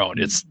you're on your own.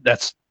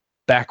 That's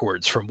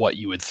backwards from what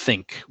you would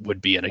think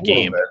would be in a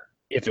game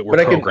if it were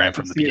programmed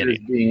from the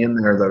beginning. Being in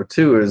there though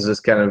too is this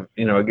kind of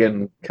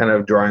again kind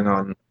of drawing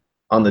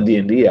on the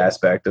D&D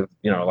aspect of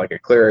like a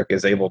cleric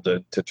is able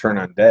to turn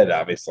undead,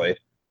 obviously.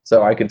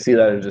 So I could see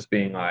that as just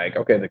being like,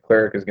 okay, the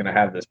cleric is going to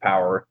have this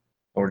power,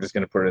 and we're just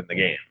going to put it in the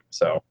game.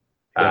 So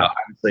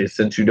obviously,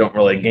 since you don't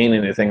really gain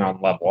anything on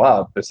level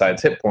up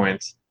besides hit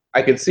points,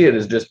 I could see it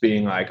as just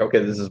being like, okay,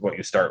 this is what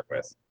you start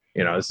with.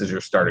 This is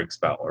your starting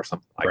spell or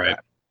something like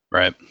that.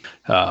 Right.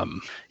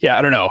 Yeah,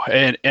 I don't know.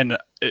 And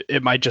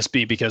it might just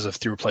be because of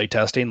through play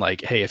testing,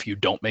 like, hey, if you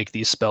don't make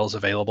these spells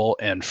available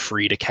and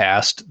free to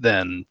cast,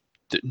 then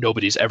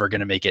nobody's ever going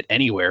to make it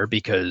anywhere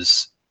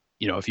because,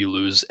 if you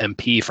lose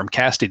MP from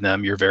casting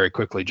them, you're very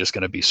quickly just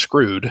going to be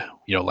screwed.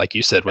 Like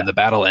you said, when the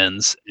battle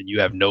ends and you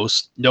have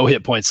no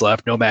hit points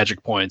left, no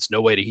magic points,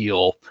 no way to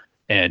heal,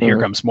 and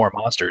here comes more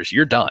monsters,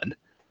 you're done.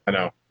 I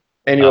know.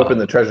 And you open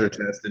the treasure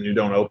chest and you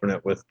don't open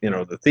it with,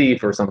 the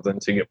thief or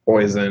something, so you get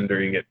poisoned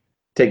or you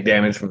take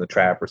damage from the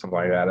trap or something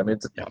like that. I mean,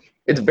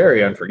 it's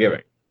very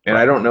unforgiving. And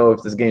I don't know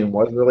if this game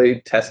was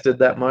really tested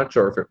that much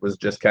or if it was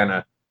just kind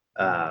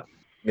of,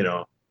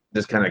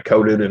 just kind of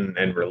coded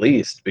and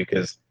released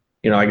because,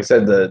 like I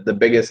said, the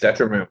biggest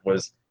detriment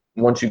was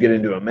once you get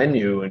into a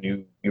menu and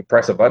you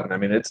press a button, I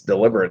mean, it's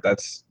deliberate.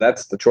 That's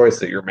the choice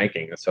that you're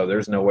making. So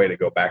there's no way to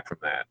go back from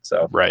that.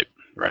 So Right.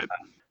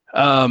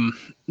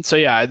 So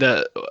yeah,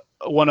 the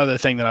one other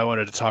thing that I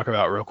wanted to talk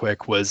about real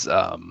quick was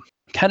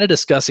kind of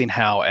discussing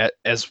how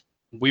as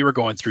we were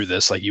going through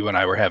this, like you and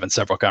I were having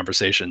several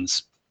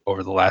conversations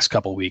over the last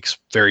couple of weeks,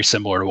 very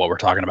similar to what we're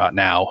talking about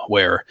now,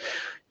 where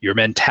your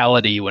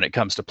mentality when it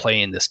comes to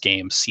playing this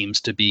game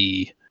seems to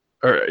be,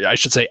 or I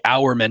should say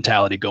our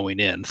mentality going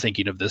in,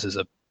 thinking of this as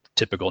a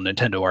typical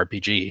Nintendo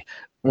RPG,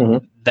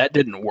 that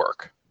didn't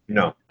work.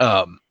 No.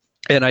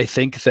 And I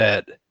think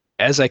that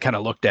as I kind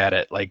of looked at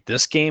it, like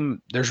this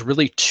game, there's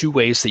really two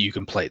ways that you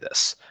can play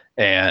this.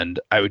 And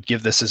I would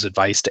give this as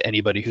advice to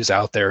anybody who's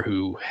out there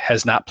who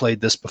has not played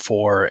this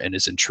before and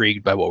is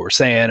intrigued by what we're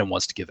saying and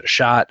wants to give it a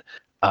shot.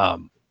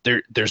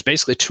 There's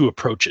basically two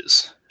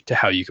approaches to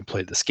how you can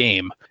play this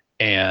game.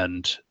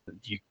 And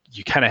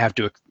you kind of have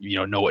to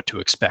know what to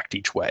expect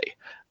each way.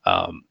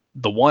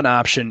 The one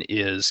option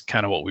is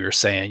kind of what we were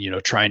saying,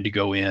 trying to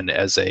go in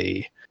as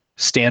a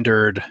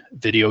standard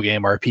video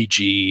game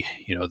RPG,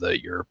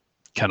 your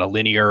kind of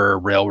linear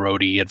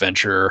railroady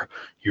adventure.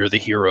 You're the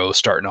hero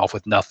starting off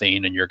with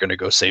nothing and you're going to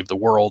go save the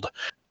world.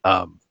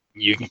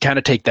 You can kind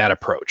of take that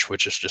approach,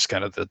 which is just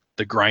kind of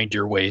the grind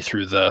your way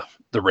through the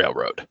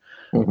railroad.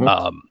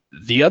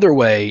 The other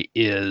way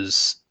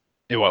is,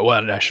 well,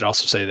 and I should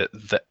also say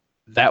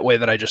that way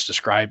that I just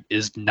described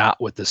is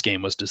not what this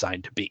game was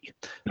designed to be.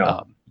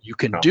 You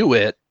can do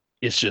it.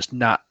 It's just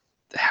not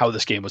how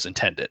this game was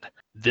intended.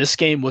 This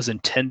game was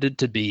intended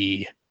to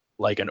be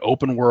like an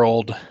open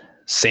world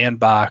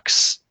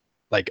sandbox,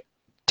 like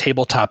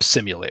tabletop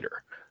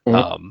simulator.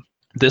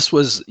 This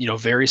was,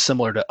 very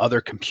similar to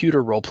other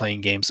computer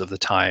role-playing games of the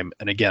time.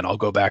 And again, I'll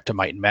go back to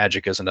Might and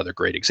Magic as another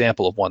great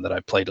example of one that I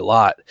played a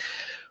lot,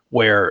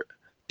 where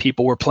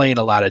people were playing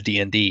a lot of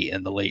D&D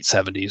in the late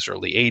 70s,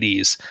 early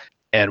 80s.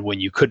 And when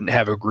you couldn't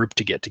have a group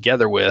to get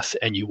together with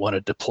and you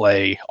wanted to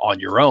play on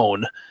your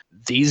own,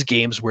 these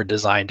games were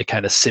designed to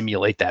kind of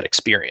simulate that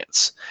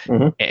experience.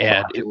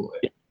 And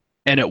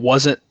it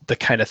wasn't the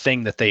kind of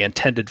thing that they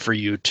intended for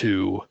you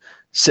to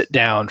sit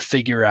down,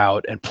 figure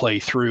out, and play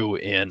through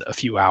in a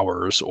few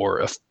hours or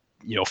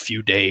a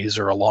few days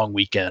or a long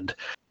weekend.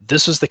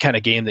 This was the kind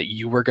of game that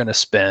you were going to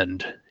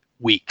spend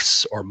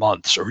weeks or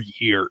months or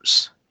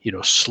years,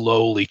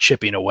 slowly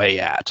chipping away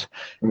at.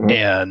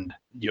 And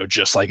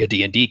just like a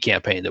D&D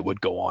campaign that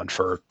would go on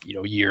for,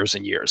 years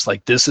and years.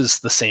 Like this is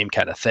the same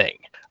kind of thing.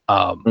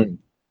 And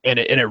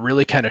it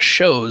really kind of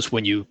shows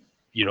when you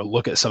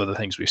look at some of the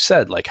things we've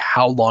said, like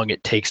how long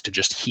it takes to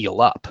just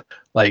heal up.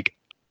 Like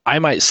I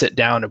might sit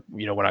down,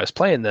 when I was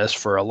playing this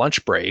for a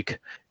lunch break,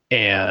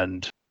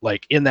 and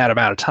like in that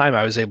amount of time,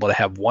 I was able to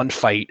have one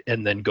fight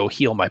and then go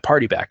heal my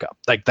party back up.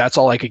 Like that's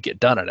all I could get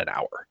done in an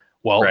hour.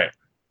 Well,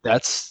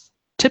 that's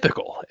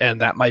typical,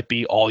 and that might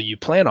be all you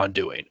plan on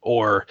doing.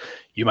 Or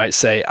you might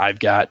say, I've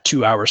got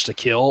 2 hours to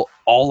kill.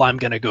 All I'm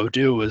going to go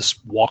do is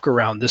walk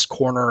around this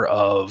corner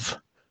of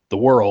the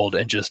world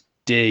and just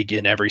dig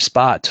in every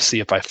spot to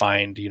see if I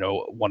find,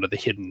 one of the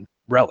hidden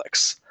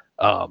relics.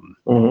 Mhm.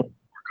 Go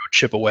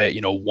chip away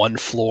at, one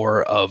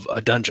floor of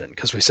a dungeon,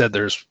 because we said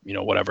there's,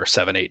 whatever,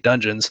 7-8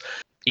 dungeons.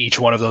 Each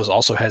one of those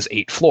also has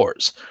 8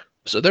 floors.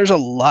 So there's a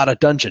lot of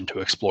dungeon to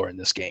explore in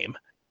this game.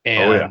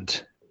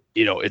 And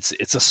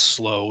it's a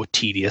slow,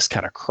 tedious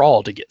kind of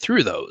crawl to get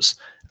through those.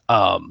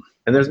 And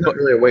there's not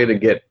really a way to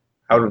get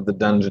out of the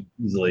dungeon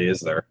easily,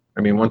 is there?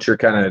 I mean, once you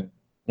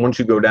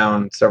go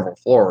down several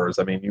floors,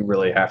 I mean, you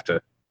really have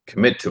to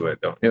commit to it,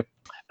 don't you?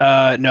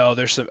 No,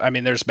 there's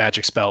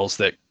magic spells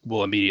that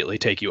will immediately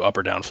take you up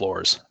or down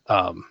floors.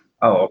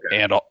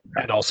 Okay. And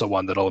also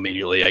one that'll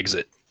immediately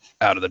exit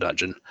out of the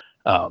dungeon.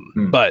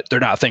 But they're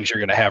not things you're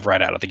going to have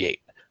right out of the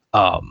gate.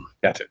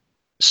 Gotcha.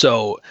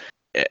 So,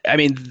 I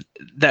mean,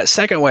 that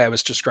second way I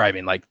was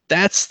describing, like,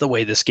 that's the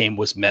way this game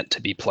was meant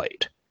to be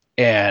played.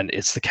 And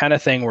it's the kind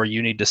of thing where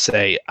you need to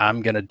say,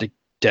 I'm going to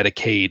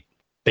dedicate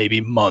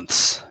maybe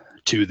months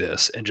to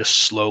this and just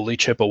slowly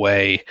chip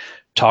away,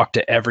 talk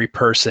to every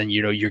person.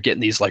 You're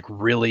getting these like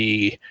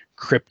really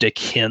cryptic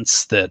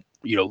hints that,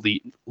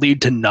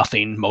 lead to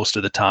nothing most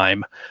of the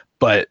time.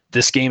 But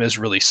this game is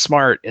really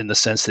smart in the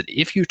sense that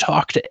if you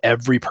talk to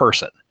every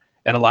person,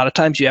 and a lot of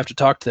times you have to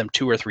talk to them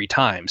 2 or 3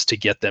 times to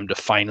get them to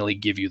finally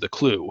give you the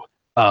clue,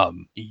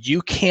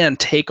 you can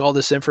take all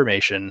this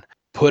information,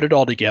 put it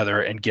all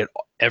together, and get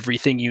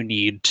everything you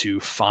need to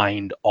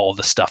find all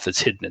the stuff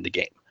that's hidden in the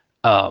game.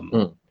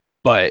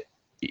 But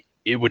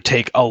it would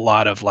take a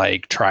lot of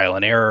like trial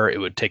and error. It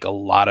would take a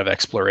lot of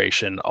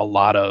exploration, a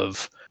lot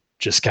of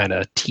just kind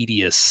of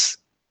tedious,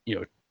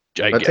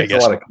 I That takes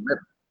guess a lot of commitment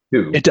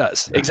too. it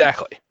does.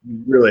 Exactly.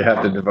 You really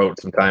have to devote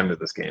some time to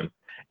this game.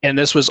 And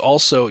this was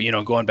also,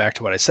 going back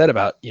to what I said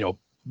about,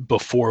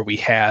 before we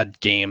had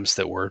games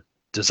that were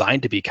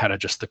designed to be kind of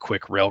just the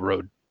quick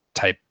railroad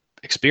type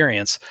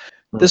experience.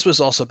 This was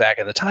also back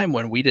in the time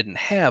when we didn't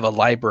have a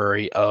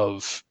library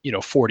of,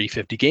 40,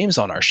 50 games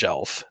on our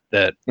shelf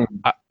that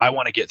I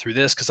want to get through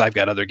this because I've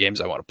got other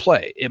games I want to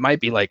play. It might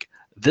be like,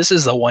 this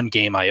is the one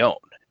game I own.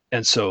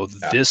 And so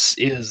this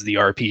is the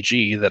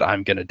RPG that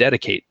I'm going to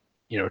dedicate,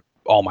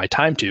 all my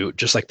time to,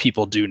 just like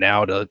people do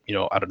now to,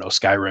 I don't know,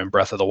 Skyrim,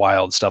 Breath of the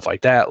Wild, stuff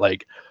like that,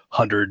 like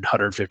 100,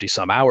 150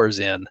 some hours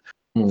in.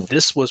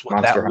 This was what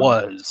Monster that Hunter.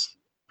 was.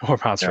 Or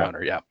Monster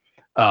Hunter, yeah.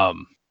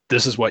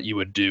 This is what you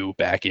would do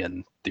back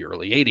in the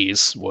early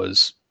 80s,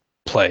 was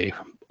play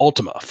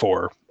Ultima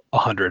for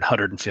 100,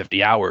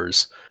 150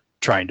 hours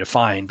trying to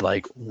find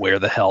like where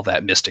the hell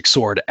that mystic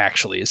sword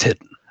actually is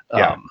hidden.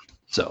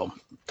 So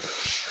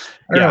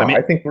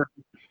I think we're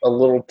a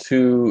little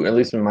too, at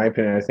least in my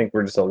opinion, I think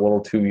we're just a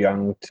little too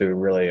young to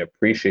really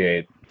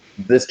appreciate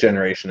this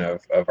generation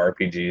of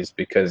RPGs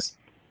because,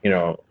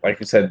 like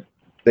you said,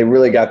 they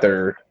really got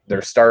their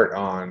start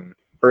on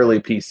early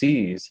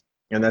PCs,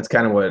 and that's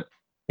kind of what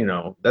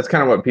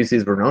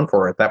PCs were known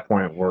for at that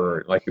point,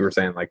 were, like you were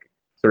saying, like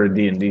sort of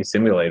D&D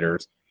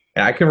simulators.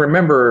 And I can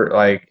remember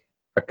like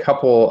a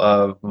couple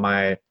of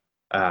my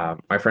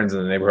my friends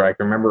in the neighborhood, I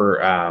can remember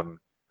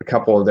a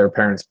couple of their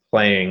parents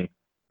playing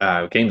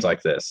games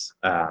like this.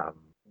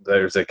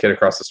 There's a kid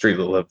across the street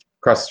that lived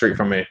across the street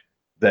from me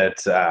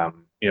that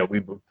we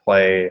would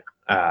play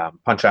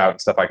Punch Out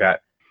and stuff like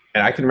that.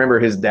 And I can remember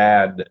his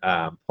dad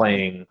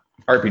playing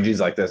RPGs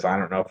like this. I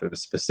don't know if it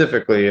was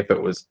specifically, if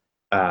it was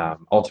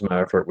Ultima,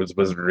 or if it was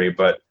Wizardry,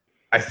 but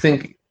I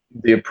think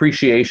the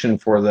appreciation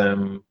for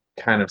them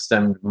kind of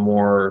stemmed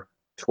more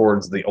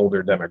towards the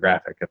older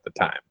demographic at the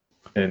time.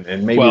 And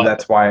maybe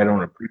that's why I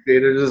don't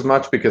appreciate it as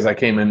much, because I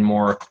came in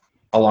more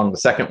along the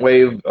second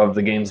wave of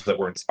the games that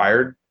were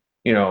inspired,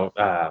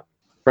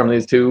 from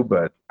these two,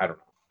 but I don't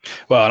know.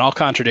 Well, and I'll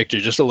contradict you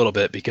just a little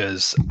bit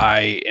because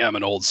I am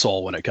an old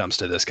soul when it comes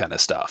to this kind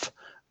of stuff.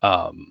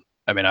 I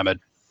mean, I'm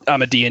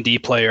a D&D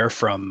player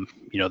from,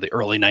 the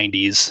early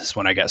 90s is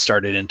when I got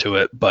started into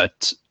it,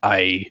 but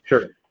I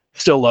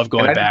still love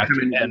going back.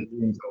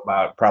 And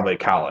about probably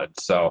college,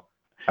 so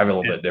I have a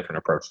little bit different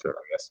approach to it,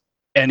 I guess.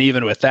 And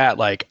even with that,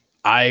 like,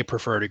 I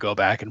prefer to go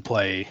back and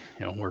play,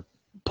 we're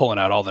pulling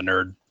out all the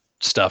nerd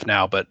stuff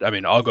now, but I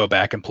mean, I'll go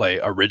back and play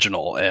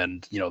original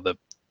and,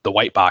 the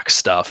white box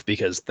stuff,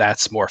 because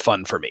that's more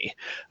fun for me.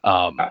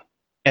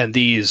 And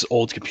these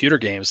old computer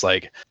games,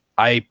 like,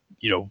 I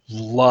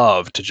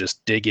love to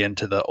just dig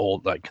into the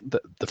old, like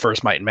the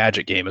first Might and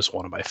Magic game is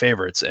one of my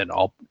favorites, and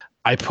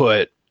I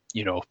put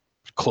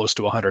close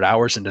to 100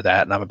 hours into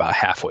that, and I'm about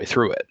halfway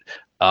through it,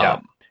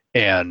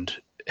 and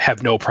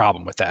have no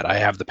problem with that. I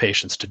have the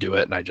patience to do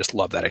it, and I just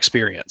love that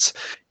experience.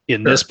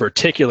 In this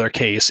particular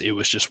case, it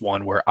was just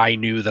one where I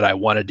knew that I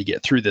wanted to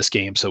get through this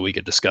game so we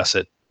could discuss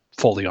it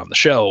fully on the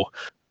show.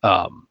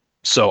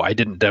 So I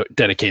didn't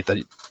dedicate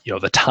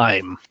the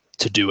time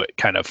to do it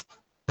kind of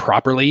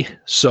properly.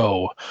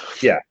 So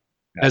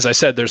as I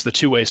said, there's the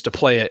two ways to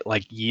play it.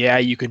 Like,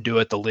 you can do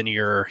it the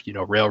linear,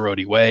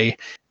 railroady way,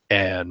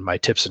 and my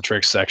tips and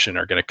tricks section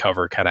are going to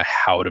cover kind of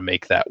how to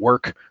make that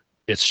work.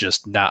 It's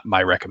just not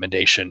my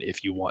recommendation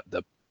if you want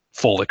the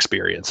full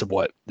experience of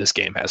what this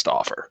game has to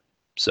offer.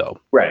 So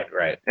Right.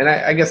 And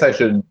I guess I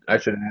should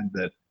add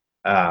that,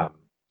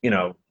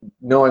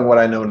 knowing what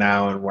I know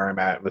now and where I'm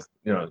at with,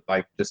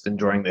 like just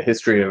enjoying the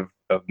history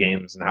of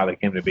games and how they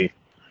came to be,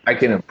 I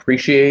can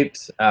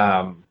appreciate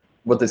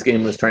what this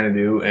game was trying to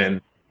do,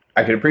 and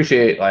I can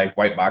appreciate like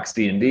white box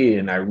D&D,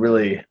 and I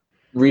really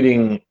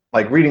reading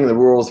the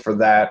rules for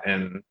that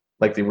and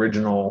like the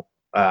original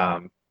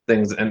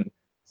things, and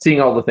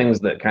seeing all the things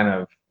that kind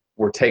of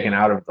were taken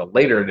out of the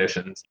later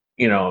editions.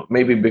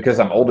 Maybe because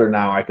I'm older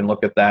now, I can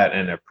look at that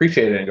and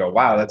appreciate it and go,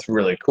 wow, that's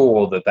really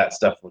cool that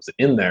stuff was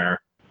in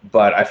there.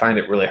 But I find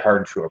it really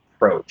hard to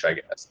approach, I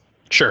guess.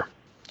 Sure.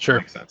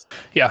 Makes sense.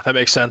 Yeah, that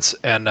makes sense.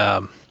 And I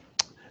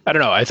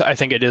don't know. I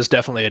think it is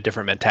definitely a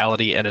different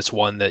mentality, and it's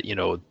one that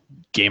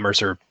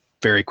gamers are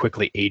very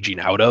quickly aging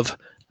out of.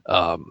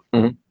 Yeah,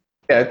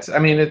 it's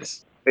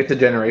a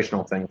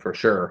generational thing for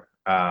sure.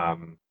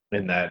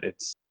 In that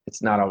it's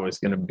not always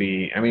going to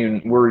be. I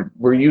mean,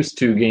 we're used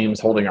to games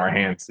holding our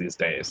hands these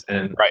days,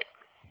 and right.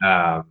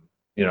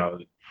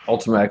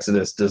 Ultima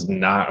Exodus does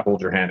not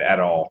hold your hand at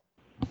all.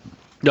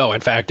 No,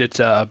 in fact, it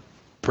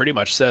pretty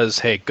much says,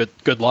 "Hey,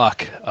 good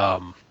luck."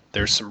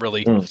 There's some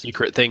really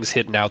secret things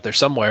hidden out there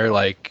somewhere.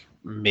 Like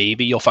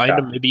maybe you'll find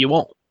them, maybe you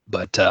won't.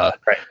 But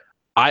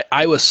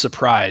I was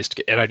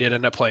surprised, and I did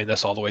end up playing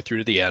this all the way through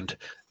to the end.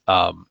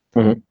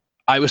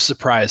 I was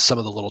surprised some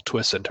of the little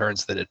twists and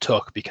turns that it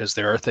took, because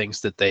there are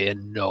things that they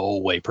in no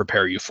way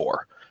prepare you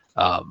for.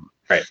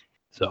 Right.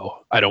 So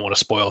I don't want to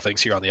spoil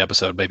things here on the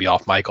episode. Maybe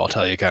off mic, I'll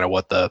tell you kind of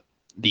what the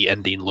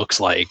ending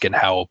looks like and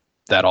how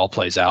that all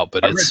plays out.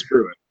 But I read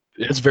through it.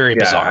 It's very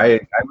bizarre. I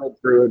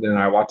read through it, and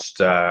I watched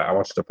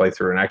a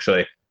playthrough, and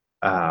actually,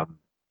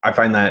 I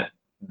find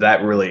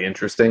that really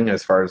interesting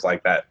as far as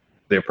like that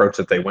the approach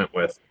that they went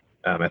with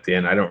at the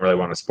end. I don't really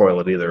want to spoil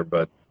it either,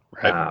 but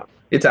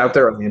it's out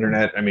there on the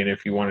internet. I mean,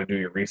 if you want to do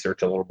your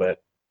research a little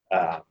bit,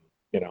 I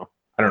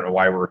don't know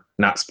why we're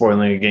not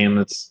spoiling a game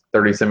that's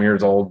 30-some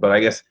years old, but I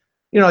guess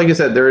like you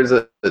said, there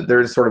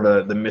is sort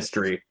of the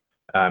mystery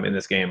in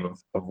this game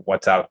of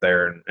what's out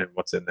there and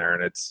what's in there,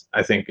 and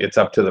I think it's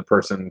up to the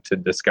person to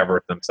discover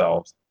it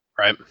themselves.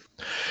 Right.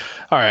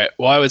 All right.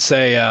 Well, I would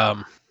say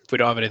if we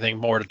don't have anything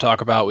more to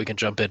talk about, we can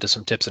jump into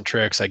some tips and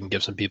tricks. I can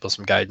give some people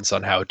some guidance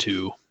on how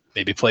to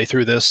maybe play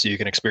through this so you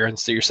can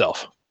experience it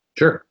yourself.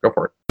 Sure, go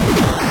for it.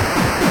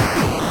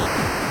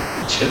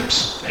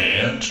 Tips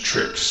and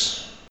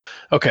tricks.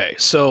 Okay,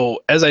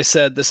 so as I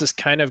said, this is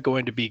kind of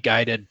going to be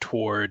guided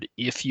toward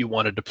if you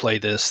wanted to play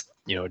this,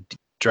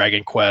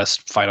 Dragon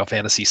Quest, Final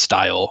Fantasy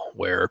style,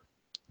 where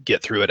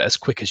get through it as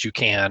quick as you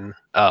can.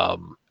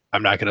 I'm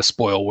not going to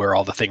spoil where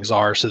all the things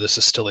are, so this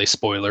is still a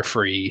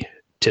spoiler-free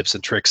tips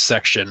and tricks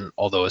section,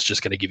 although it's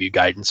just going to give you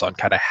guidance on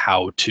kind of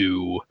how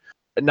to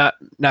not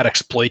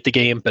exploit the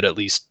game, but at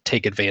least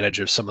take advantage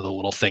of some of the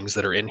little things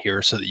that are in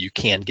here so that you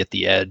can get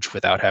the edge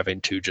without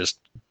having to just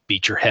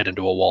beat your head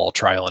into a wall,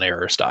 trial and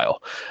error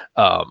style.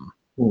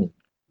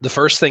 The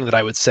first thing that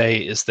I would say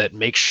is that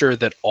make sure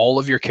that all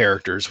of your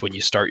characters, when you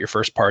start your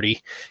first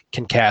party,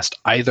 can cast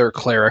either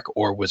cleric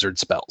or wizard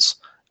spells.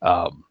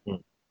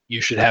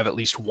 You should have at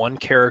least one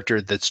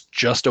character that's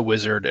just a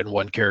wizard and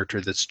one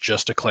character that's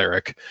just a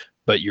cleric,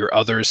 but your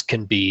others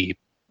can be,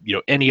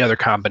 any other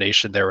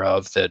combination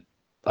thereof. That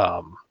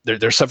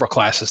there's several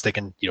classes that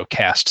can,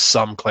 cast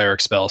some cleric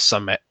spells,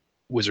 some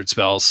wizard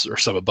spells, or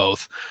some of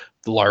both.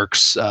 The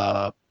Larks,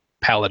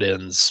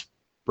 paladins,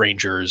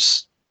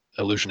 rangers,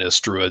 illusionists,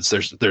 druids.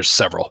 There's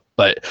several,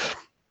 but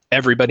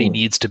everybody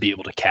needs to be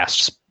able to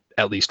cast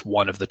at least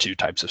one of the two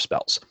types of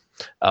spells.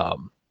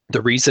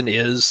 The reason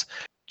is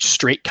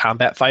straight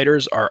combat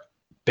fighters are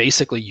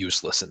basically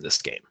useless in this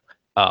game.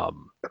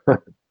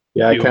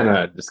 Yeah, I kind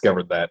of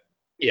discovered that.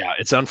 Yeah,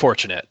 it's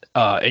unfortunate.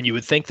 And you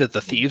would think that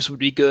the thieves would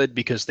be good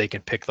because they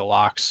can pick the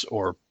locks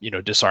or,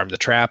 disarm the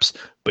traps.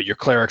 But your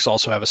clerics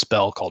also have a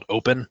spell called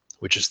Open,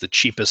 which is the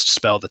cheapest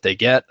spell that they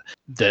get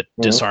that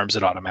disarms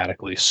it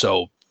automatically.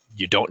 So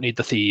you don't need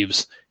the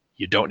thieves.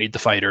 You don't need the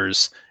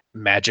fighters.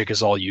 Magic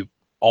is all you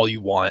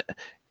want.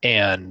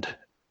 And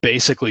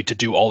basically to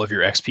do all of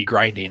your XP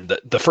grinding,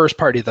 the first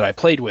party that I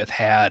played with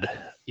had,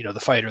 the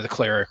fighter, the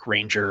cleric,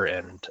 ranger,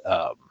 and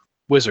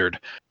wizard.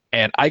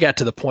 And I got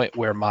to the point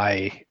where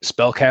my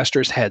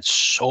spellcasters had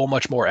so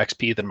much more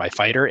XP than my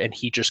fighter, and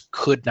he just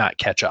could not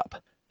catch up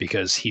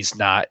because he's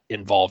not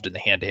involved in the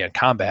hand-to-hand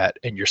combat,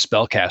 and your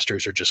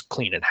spellcasters are just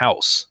cleaning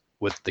house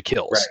with the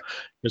kills. Right.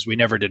 Because we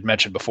never did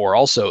mention before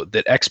also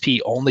that XP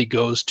only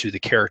goes to the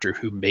character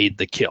who made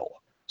the kill.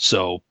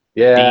 So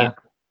yeah,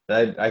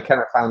 I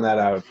kind of found that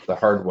out the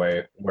hard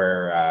way,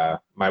 where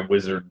my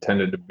wizard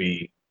tended to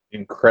be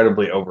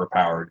incredibly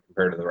overpowered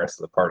compared to the rest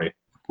of the party.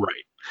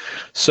 Right.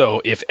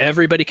 So if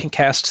everybody can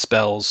cast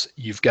spells,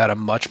 you've got a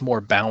much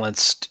more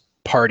balanced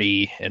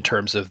party in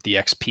terms of the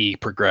XP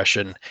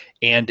progression,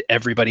 and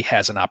everybody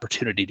has an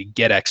opportunity to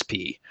get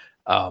XP.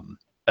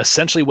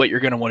 Essentially what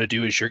you're going to want to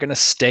do is you're going to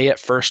stay at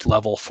first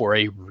level for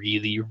a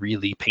really,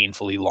 really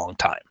painfully long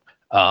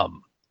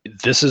time.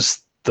 This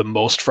is the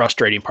most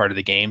frustrating part of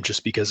the game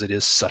just because it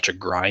is such a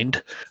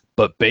grind.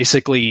 But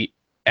basically,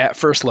 at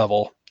first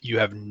level, you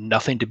have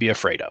nothing to be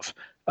afraid of.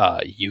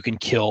 You can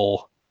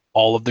kill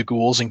all of the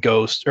ghouls and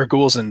ghosts, or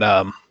ghouls and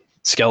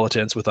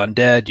skeletons with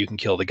undead. You can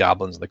kill the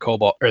goblins and the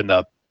kobold, or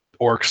the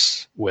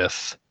orcs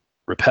with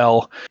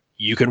repel.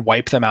 You can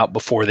wipe them out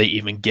before they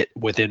even get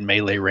within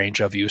melee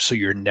range of you, so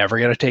you're never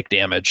going to take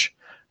damage.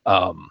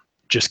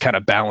 Just kind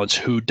of balance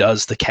who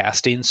does the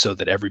casting so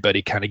that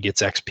everybody kind of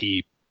gets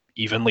XP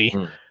evenly.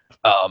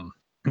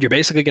 You're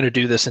basically going to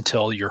do this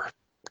until your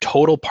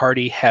total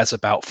party has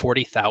about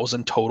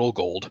 40,000 total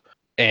gold,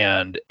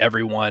 and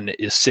everyone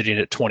is sitting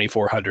at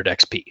 2,400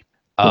 XP.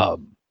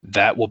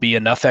 That will be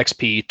enough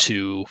XP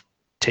to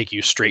take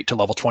you straight to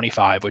level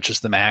 25, which is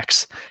the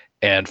max,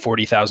 and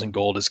 40,000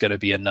 gold is going to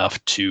be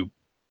enough to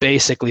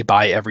basically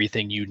buy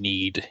everything you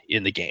need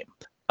in the game.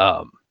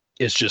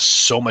 It's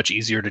just so much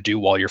easier to do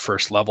while you're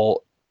first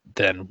level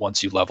than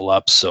once you level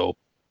up, so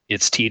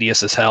it's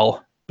tedious as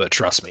hell, but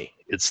trust me,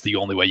 it's the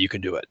only way you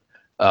can do it.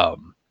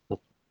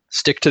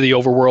 Stick to the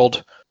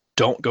overworld.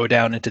 Don't go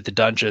down into the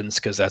dungeons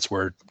because that's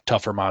where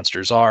tougher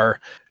monsters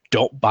are.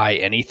 Don't buy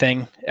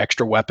anything.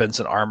 Extra weapons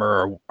and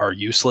armor are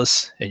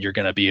useless, and you're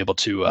going to be able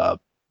to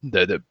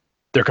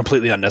they're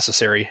completely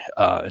unnecessary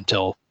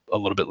until a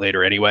little bit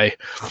later anyway.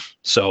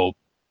 So,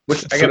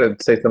 which I gotta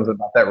say something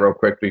about that real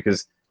quick,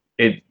 because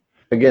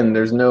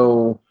there's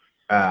no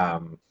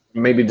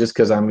maybe just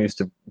because I'm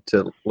used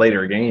to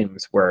later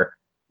games where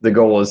the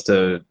goal is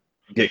to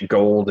get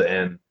gold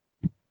and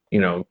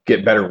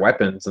get better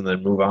weapons and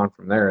then move on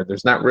from there.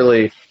 There's not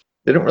really,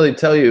 they don't really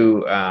tell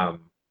you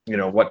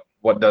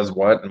what does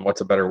what and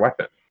what's a better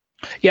weapon.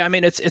 Yeah, I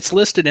mean, it's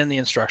listed in the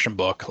instruction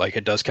book. Like,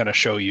 it does kind of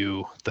show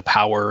you the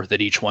power that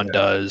each one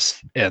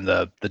does and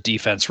the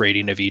defense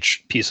rating of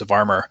each piece of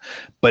armor,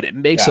 but it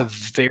makes a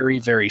very,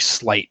 very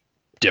slight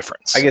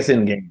difference. I guess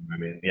in game, I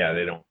mean,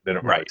 they don't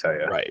really tell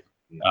you. Right.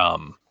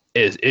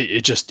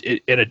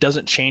 It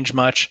doesn't change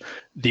much.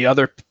 The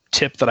other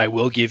tip that I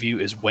will give you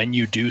is when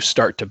you do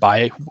start to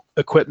buy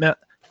equipment,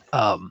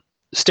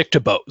 stick to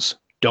bows.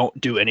 Don't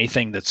do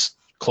anything that's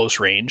close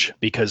range,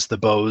 because the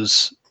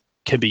bows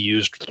can be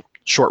used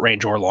short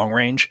range or long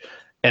range,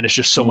 and it's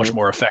just so much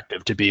more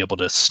effective to be able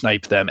to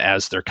snipe them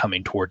as they're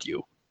coming toward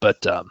you.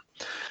 But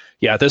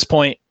at this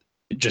point,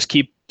 just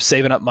keep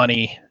saving up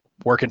money,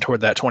 working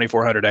toward that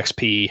 2,400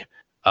 XP,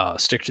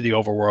 stick to the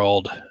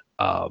overworld,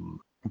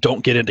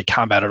 don't get into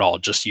combat at all,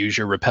 just use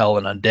your repel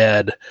and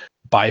undead,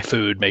 buy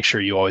food, make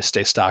sure you always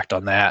stay stocked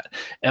on that,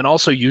 and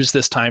also use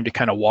this time to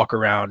kind of walk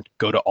around,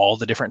 go to all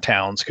the different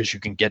towns, because you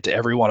can get to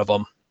every one of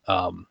them.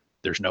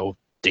 There's no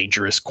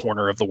dangerous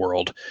corner of the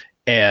world,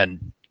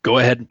 and go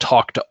ahead and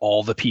talk to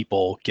all the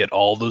people, get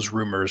all those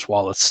rumors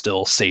while it's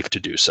still safe to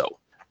do so.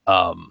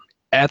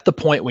 At the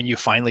point when you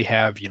finally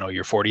have,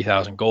 your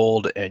 40,000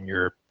 gold and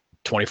your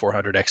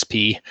 2,400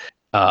 XP,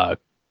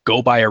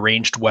 go buy a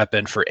ranged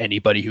weapon for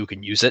anybody who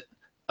can use it.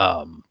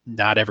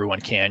 Not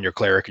everyone can. Your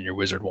cleric and your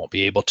wizard won't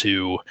be able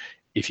to.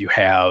 If you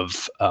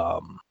have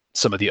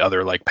some of the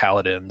other, like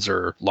paladins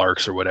or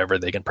larks or whatever,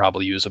 they can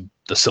probably use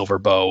the silver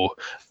bow.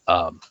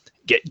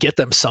 Get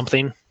them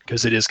something,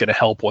 because it is going to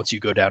help once you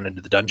go down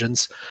into the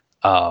dungeons.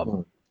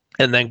 And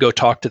then go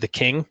talk to the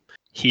king.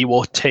 He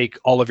will take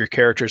all of your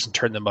characters and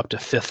turn them up to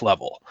 5th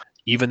level.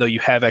 Even though you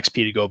have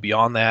XP to go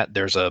beyond that,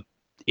 there's a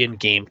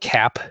in-game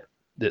cap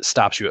that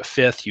stops you at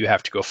 5th. You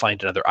have to go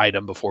find another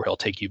item before he'll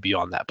take you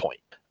beyond that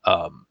point.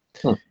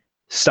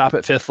 Stop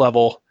at 5th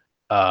level,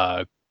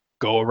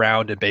 go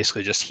around and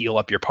basically just heal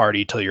up your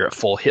party till you're at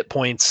full hit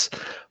points.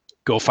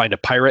 Go find a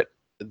pirate.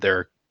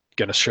 They're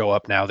going to show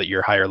up now that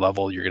you're higher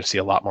level. You're going to see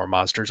a lot more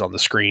monsters on the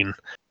screen.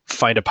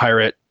 Find a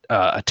pirate,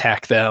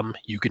 attack them.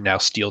 You can now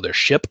steal their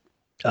ship.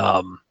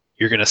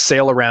 You're going to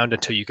sail around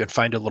until you can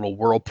find a little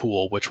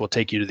whirlpool, which will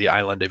take you to the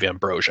island of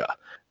Ambrosia.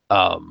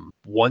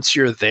 Once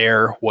you're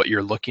there, what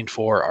you're looking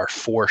for are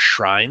 4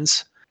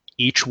 shrines.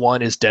 Each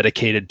one is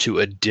dedicated to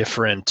a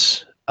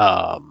different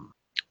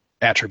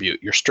attribute.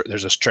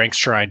 There's a strength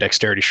shrine,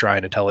 dexterity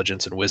shrine,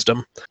 intelligence, and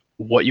wisdom.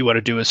 What you want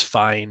to do is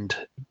find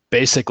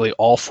basically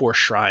all 4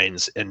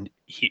 shrines, and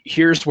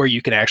here's where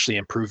you can actually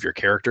improve your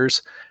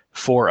characters.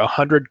 For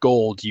 100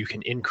 gold, you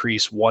can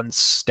increase one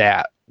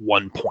stat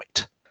 1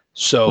 point.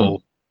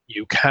 So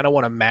you kind of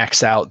want to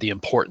max out the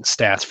important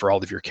stats for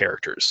all of your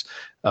characters.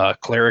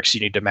 Clerics,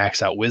 you need to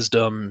max out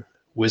wisdom.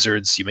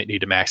 Wizards, you might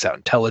need to max out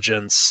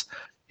intelligence.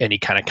 Any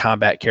kind of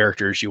combat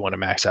characters, you want to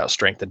max out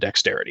strength and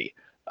dexterity.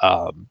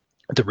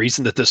 The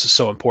reason that this is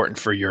so important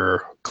for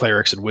your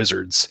clerics and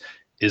wizards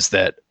is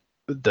that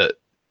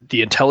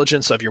the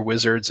intelligence of your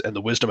wizards and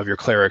the wisdom of your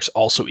clerics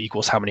also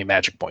equals how many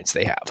magic points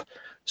they have.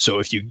 So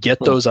if you get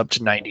those up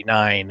to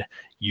 99,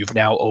 you've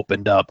now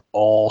opened up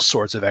all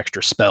sorts of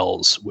extra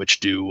spells, which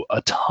do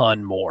a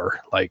ton more,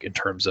 like in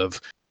terms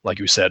of, like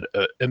you said,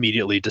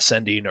 immediately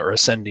descending or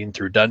ascending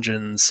through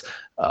dungeons.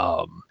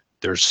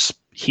 There's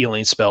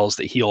healing spells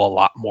that heal a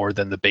lot more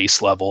than the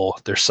base level.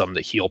 There's some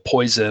that heal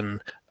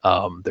poison.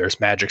 There's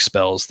magic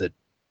spells that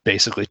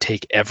basically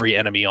take every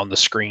enemy on the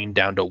screen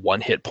down to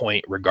 1 hit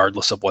point,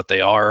 regardless of what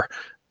they are.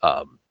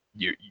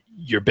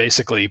 you're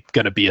basically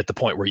going to be at the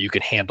point where you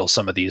can handle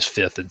some of these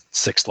 5th and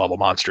 6th level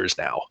monsters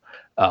now.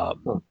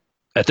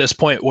 At this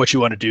point, what you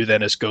want to do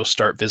then is go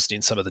start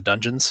visiting some of the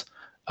dungeons.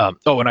 And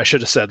I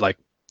should have said, like,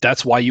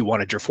 that's why you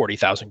wanted your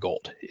 40,000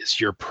 gold, is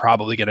you're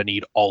probably going to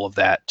need all of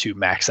that to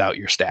max out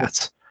your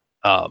stats.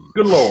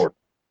 Good Lord.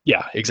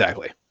 Yeah,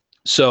 exactly.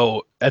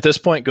 So at this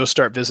point, go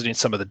start visiting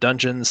some of the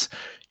dungeons.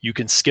 You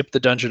can skip the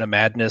Dungeon of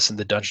Madness and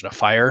the Dungeon of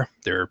Fire.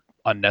 They're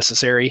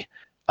unnecessary.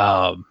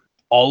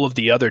 All of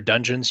the other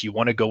dungeons, you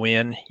want to go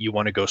in, you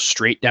want to go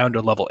straight down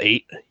to level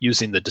 8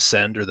 using the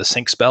Descend or the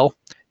Sync spell,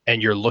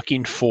 and you're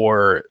looking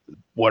for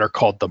what are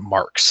called the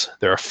marks.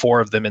 There are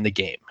 4 of them in the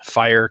game: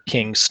 Fire,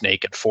 King,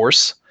 Snake, and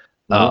Force.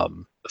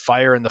 The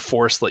Fire and the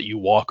Force let you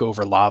walk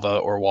over lava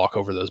or walk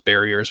over those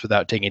barriers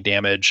without taking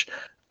damage.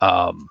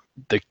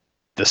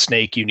 The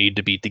Snake, you need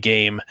to beat the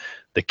game.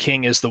 The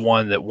King is the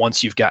one that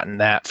once you've gotten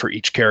that for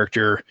each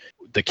character,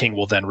 the King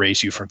will then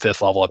raise you from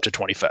 5th level up to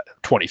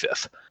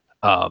 25th.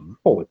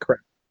 Holy crap.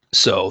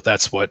 So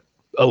that's what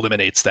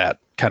eliminates that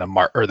kind of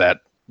or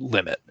that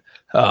limit.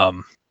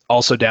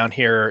 Also down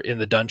here in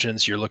the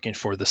dungeons, you're looking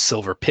for the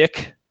Silver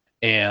Pick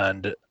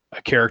and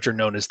a character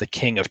known as the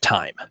King of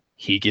Time.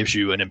 He gives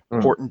you an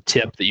important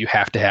tip that you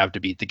have to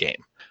beat the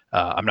game.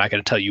 I'm not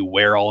going to tell you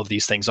where all of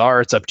these things are.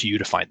 It's up to you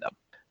to find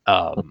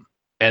them.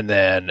 And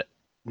then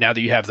now that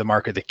you have the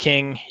Mark of the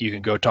King, you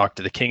can go talk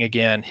to the King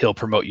again. He'll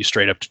promote you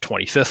straight up to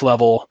 25th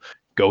level.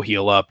 Go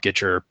heal up, get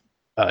your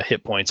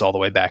hit points all the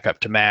way back up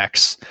to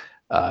max.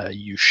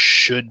 You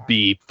should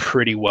be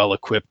pretty well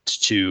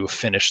equipped to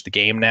finish the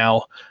game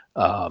now.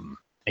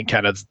 And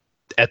kind of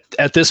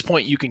at this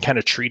point, you can kind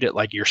of treat it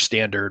like your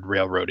standard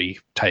railroady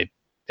type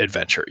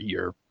adventure.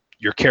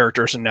 Your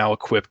characters are now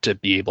equipped to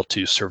be able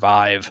to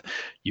survive.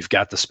 You've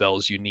got the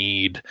spells you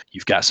need.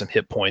 You've got some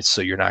hit points,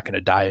 so you're not going to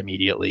die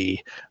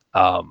immediately.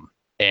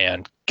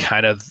 And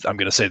kind of, I'm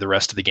going to say the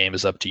rest of the game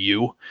is up to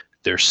you.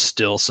 There's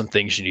still some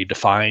things you need to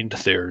find.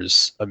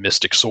 There's a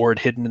Mystic Sword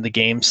hidden in the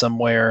game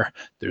somewhere.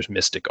 There's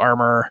Mystic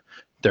Armor.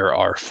 There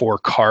are 4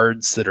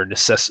 cards that are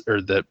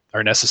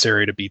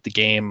necessary to beat the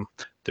game.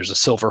 There's a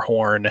Silver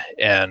Horn,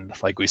 and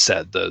like we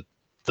said, the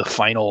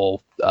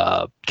final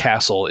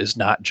castle is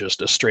not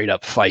just a straight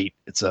up fight.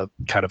 It's a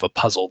kind of a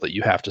puzzle that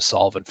you have to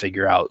solve and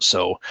figure out.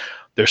 So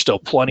there's still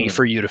plenty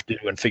for you to do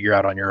and figure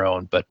out on your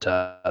own, but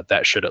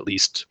that should at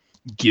least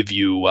give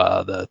you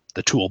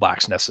the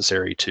toolbox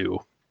necessary to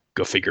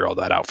go figure all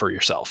that out for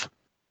yourself.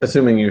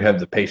 Assuming you have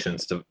the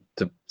patience to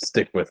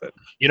stick with it.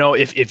 You know,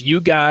 if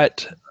you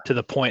got to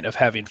the point of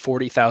having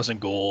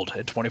 40,000 gold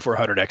and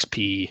 2,400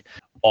 XP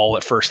all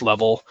at first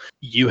level,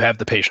 you have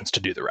the patience to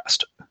do the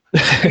rest.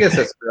 I guess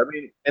that's true. I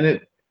mean,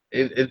 and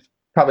it's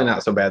probably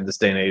not so bad this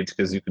day and age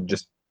because you can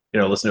just,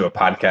 listen to a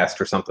podcast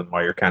or something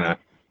while you're kind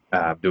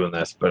of doing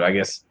this. But I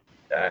guess,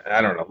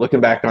 I don't know. Looking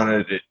back on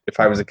it, if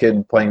I was a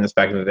kid playing this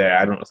back in the day,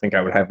 I don't think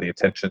I would have the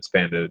attention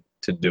span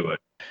to do it.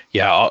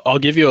 Yeah, I'll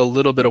give you a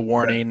little bit of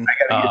warning. I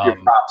gotta give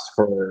you props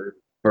for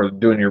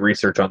doing your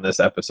research on this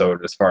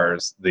episode as far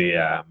as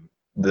the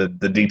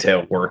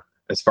detailed work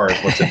as far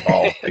as what's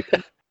involved.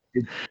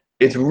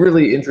 It's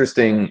really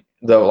interesting,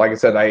 though. Like I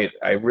said,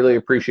 I really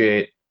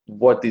appreciate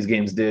what these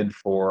games did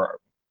for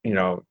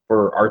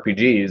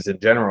RPGs in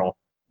general.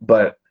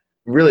 But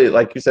really,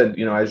 like you said,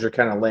 as you're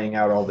kind of laying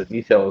out all the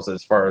details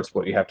as far as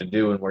what you have to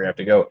do and where you have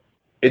to go,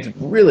 it's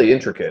really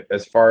intricate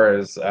as far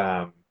as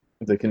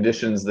the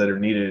conditions that are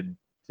needed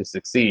to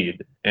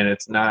succeed, and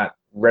it's not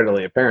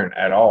readily apparent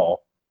at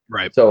all.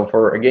 Right. So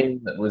for a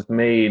game that was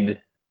made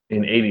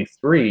in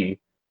 '83,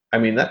 I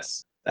mean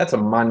that's a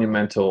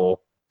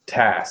monumental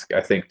task,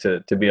 I think,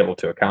 to be able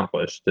to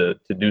accomplish, to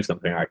do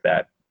something like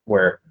that,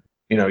 where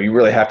you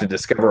really have to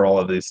discover all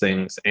of these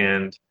things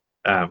and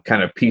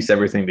kind of piece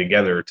everything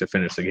together to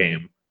finish the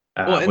game.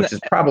 Which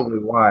is probably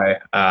why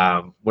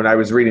when I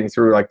was reading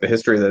through like the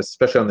history of this,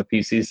 especially on the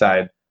PC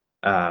side,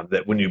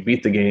 that when you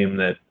beat the game,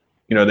 that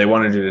they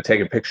wanted you to take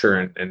a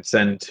picture and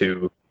send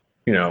to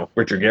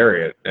Richard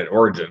Garriott at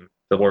Origin,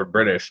 the Lord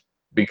British,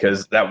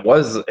 because that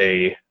was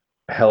a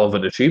hell of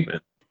an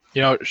achievement.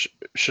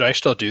 Should I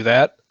still do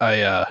that?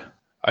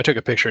 I took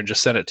a picture and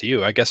just sent it to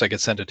you. I guess I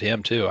could send it to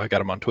him too. I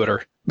got him on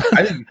Twitter.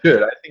 I think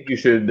you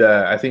should.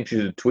 I think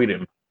you should tweet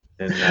him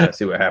and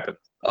see what happens.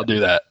 I'll do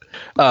that.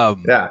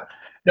 Yeah.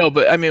 No,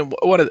 but I mean,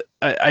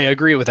 I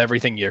agree with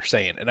everything you're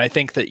saying, and I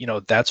think that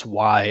that's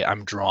why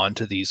I'm drawn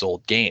to these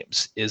old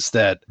games. Is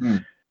that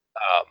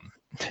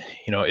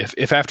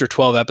if after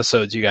 12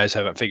 episodes you guys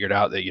haven't figured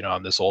out that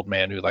I'm this old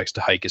man who likes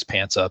to hike his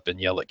pants up and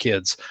yell at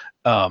kids,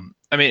 I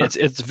mean,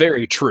 it's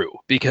very true,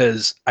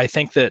 because I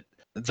think that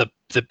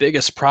the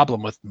biggest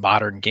problem with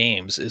modern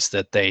games is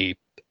that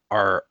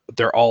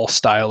they're all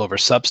style over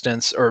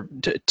substance, or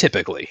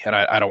typically, and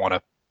I don't want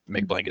to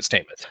make blanket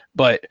statements,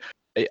 but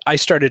I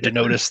started to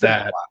notice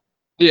that.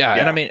 Yeah,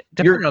 and I mean,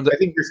 I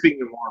think you're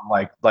speaking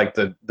more like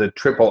the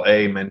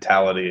AAA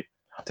mentality.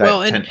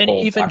 Well, and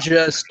even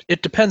just,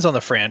 it depends on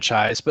the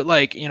franchise, but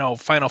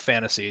Final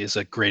Fantasy is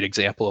a great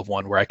example of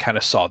one where I kind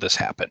of saw this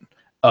happen.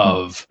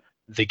 Of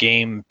the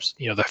games,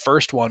 the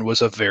first one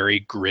was a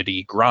very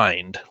gritty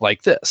grind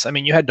like this. I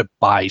mean, you had to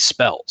buy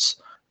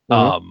spells.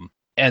 Mhm.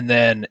 And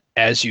then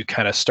as you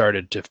kind of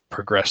started to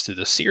progress through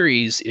the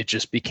series, it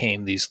just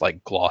became these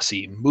like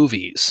glossy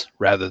movies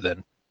rather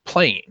than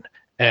playing.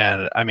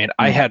 And I mean,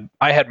 I had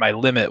my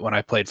limit when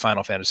I played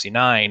Final Fantasy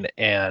IX,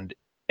 and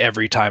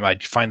every time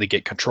I'd finally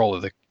get control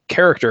of the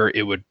character,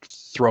 it would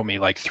throw me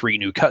like 3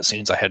 new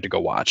cutscenes I had to go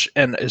watch.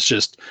 And it's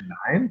just,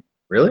 9?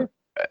 Really?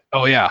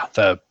 oh yeah,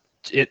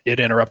 it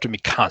interrupted me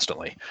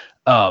constantly.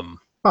 Um,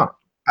 Huh.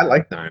 I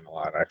like 9 a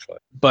lot, actually.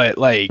 but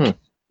like Hmm.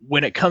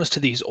 when it comes to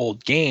these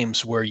old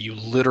games where you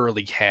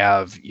literally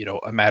have,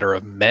 a matter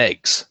of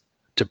megs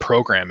to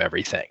program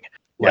everything,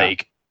 Yeah.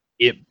 like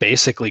it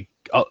basically,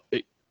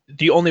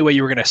 the only way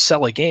you were going to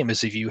sell a game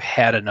is if you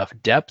had enough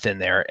depth in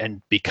there.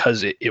 And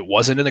because it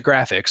wasn't in the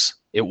graphics,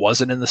 it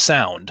wasn't in the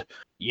sound,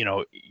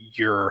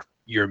 your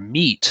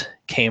meat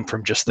came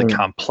from just the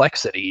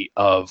complexity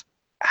of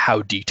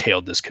how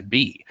detailed this could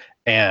be.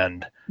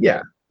 And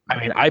Yeah. I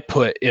mean, I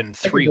put in I can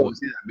 3 totally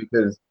see that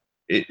because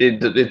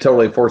it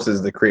totally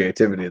forces the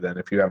creativity then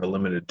if you have a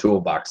limited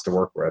toolbox to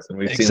work with. And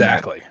we've seen that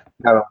exactly.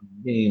 not only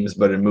in games,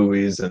 but in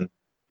movies and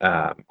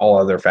all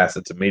other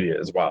facets of media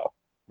as well.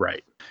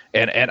 Right.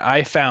 And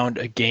I found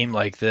a game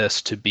like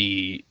this to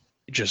be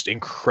just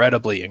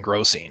incredibly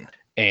engrossing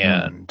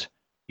and,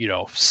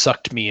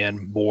 sucked me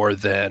in more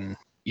than,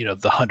 the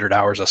 100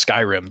 hours of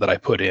Skyrim that I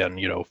put in,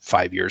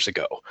 5 years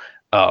ago.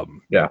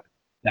 Yeah.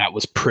 That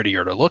was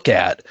prettier to look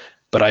at,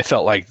 but I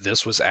felt like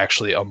this was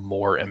actually a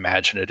more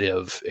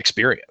imaginative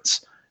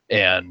experience.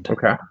 And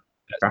Okay.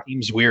 that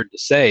seems weird to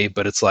say,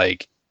 but it's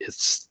like,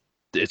 it's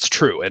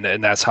true.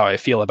 And that's how I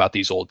feel about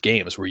these old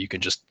games where you can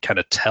just kind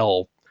of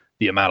tell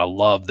the amount of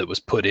love that was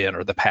put in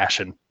or the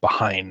passion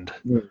behind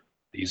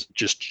these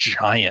just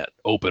giant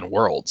open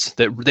worlds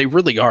that they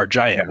really are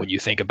giant when you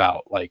think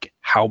about like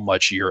how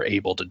much you're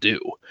able to do.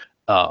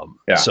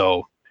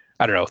 So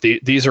I don't know.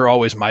 These are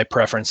always my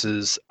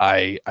preferences.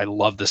 I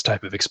love this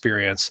type of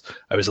experience.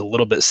 I was a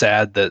little bit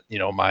sad that,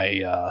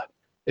 my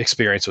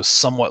experience was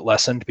somewhat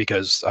lessened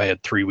because I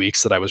had 3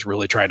 weeks that I was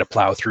really trying to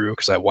plow through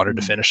because I wanted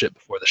to finish it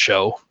before the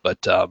show.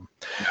 But,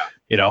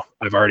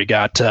 I've already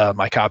got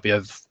my copy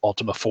of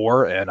Ultima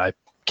 4 and I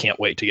can't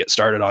wait to get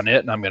started on it.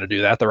 And I'm going to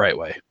do that the right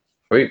way.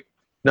 Wait.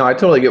 No, I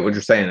totally get what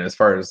you're saying as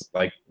far as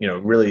like,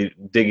 really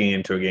digging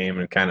into a game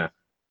and kind of,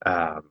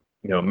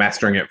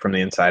 mastering it from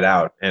the inside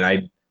out. And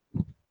I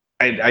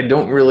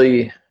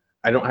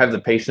don't have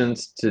the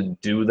patience to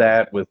do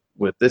that with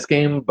this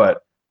game,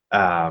 but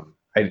I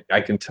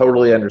can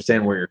totally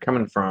understand where you're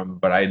coming from.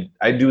 But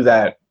I do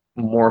that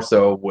more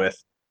so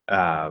with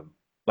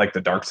like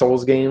the Dark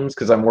Souls games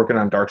because I'm working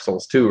on Dark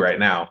Souls 2 right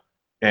now,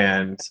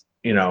 and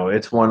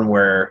it's one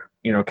where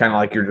kind of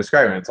like you're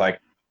describing. It's like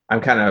I'm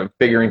kind of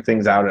figuring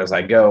things out as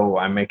I go.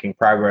 I'm making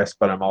progress,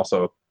 but I'm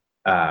also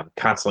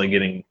constantly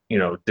getting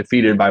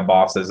defeated by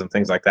bosses and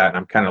things like that, and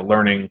I'm kind of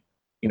learning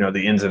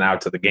the ins and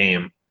outs of the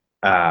game,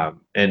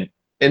 and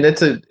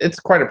it's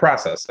quite a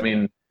process. I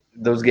mean,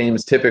 those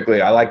games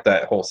typically, I like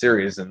that whole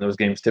series, and those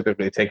games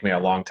typically take me a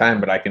long time,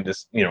 but I can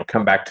just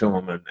come back to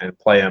them and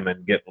play them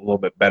and get a little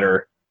bit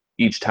better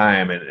each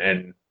time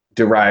and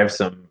derive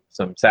some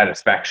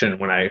satisfaction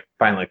when I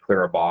finally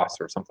clear a boss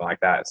or something like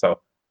that. So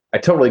I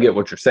totally get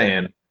what you're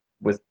saying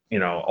with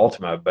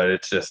Ultima, but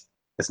it's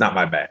not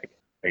my bag,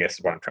 I guess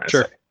is what I'm trying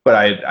to say. But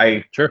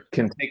I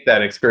can take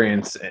that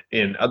experience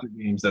in other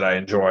games that I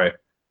enjoy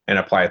and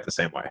apply it the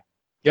same way.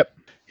 Yep,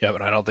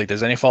 and I don't think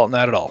there's any fault in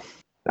that at all.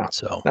 No,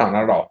 not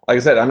at all. Like I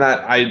said,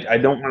 I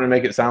don't want to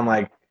make it sound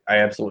like I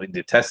absolutely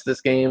detest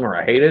this game or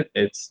I hate it.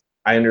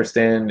 I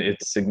understand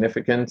its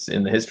significance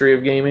in the history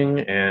of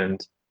gaming,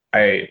 and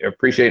I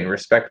appreciate and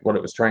respect what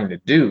it was trying to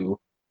do.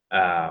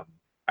 I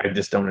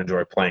just don't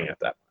enjoy playing it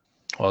that much.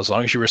 Well, as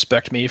long as you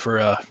respect me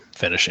for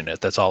finishing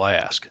it, that's all I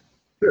ask.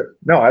 Sure.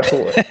 No,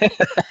 absolutely.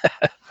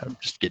 I'm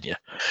just kidding you.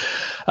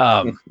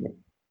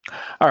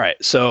 All right,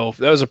 so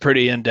that was a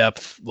pretty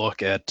in-depth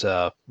look at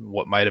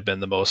what might have been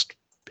the most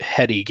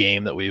heady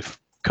game that we've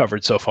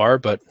covered so far,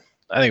 but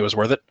I think it was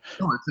worth it.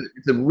 No,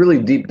 it's a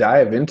really deep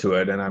dive into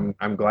it, and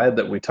I'm glad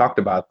that we talked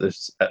about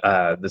this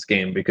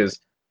game because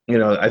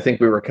I think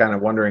we were kind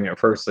of wondering at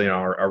first,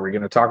 are we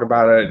going to talk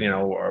about it?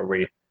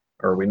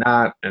 Are we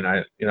not? And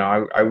I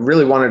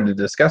really wanted to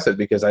discuss it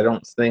because I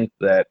don't think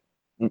that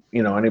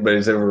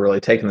anybody's ever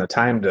really taken the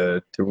time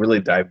to really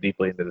dive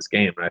deeply into this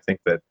game, and I think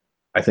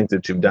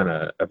that you've done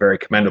a very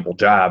commendable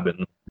job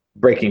in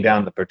breaking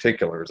down the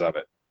particulars of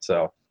it.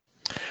 So.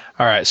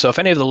 All right, so if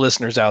any of the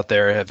listeners out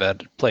there have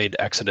played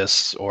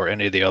Exodus or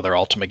any of the other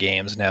Ultima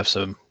games and have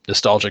some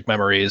nostalgic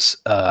memories,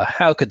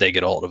 how could they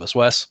get a hold of us,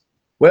 Wes?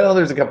 Well,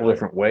 there's a couple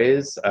different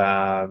ways.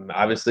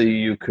 Obviously,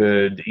 you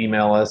could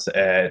email us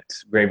at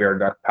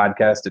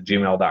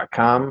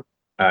graveyardduckpodcast@gmail.com. You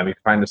can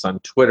find us on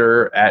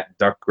Twitter at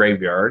Duck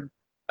Graveyard.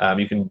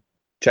 You can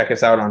check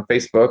us out on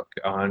Facebook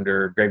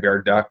under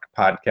Graveyard Duck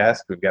Podcast.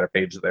 We've got a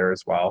page there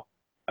as well.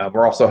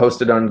 We're also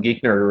hosted on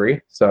Geek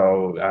Nerdery,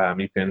 so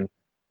you can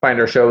find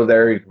our show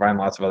there. You can find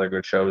lots of other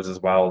good shows as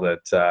well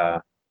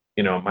that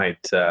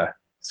might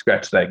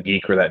scratch that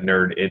geek or that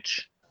nerd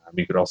itch.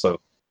 You could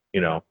also,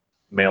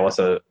 mail us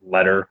a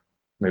letter,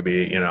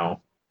 maybe,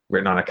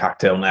 written on a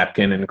cocktail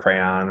napkin in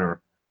crayon,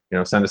 or,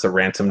 send us a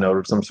ransom note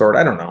of some sort.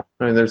 I don't know.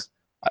 I mean, there's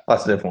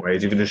lots of different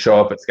ways. You can just show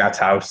up at Scott's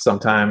house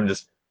sometime,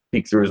 just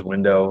peek through his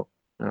window.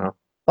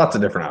 Lots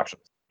of different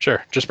options.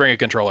 Sure. Just bring a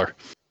controller.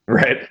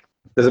 Right.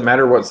 Does it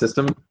matter what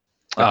system?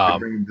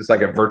 Bring just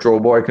like a Virtual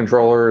Boy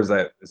controller? Is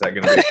that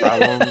going to be a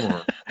problem?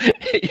 Or?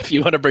 If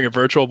you want to bring a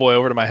Virtual Boy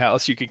over to my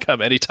house, you can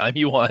come anytime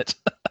you want.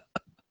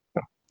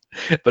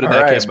 But in All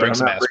that right, case, bring I'm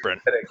some not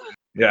aspirin.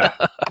 Yeah.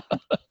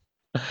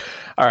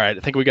 All right. I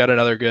think we got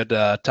another good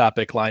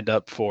topic lined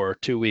up for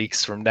 2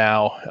 weeks from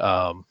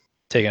now.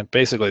 Taking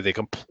basically the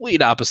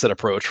complete opposite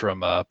approach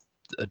from a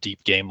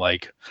deep game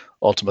like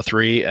Ultima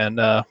 3. And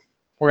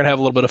we're going to have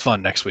a little bit of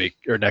fun next week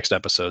or next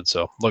episode.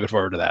 So looking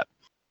forward to that.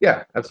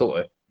 Yeah,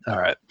 absolutely. All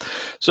right.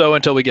 So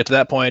until we get to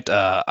that point,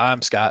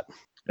 I'm Scott.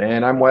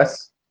 And I'm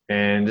Wes.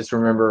 And just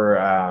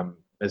remember,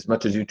 as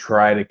much as you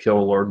try to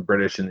kill Lord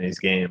British in these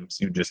games,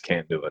 you just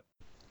can't do it.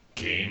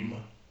 Game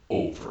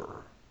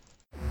over.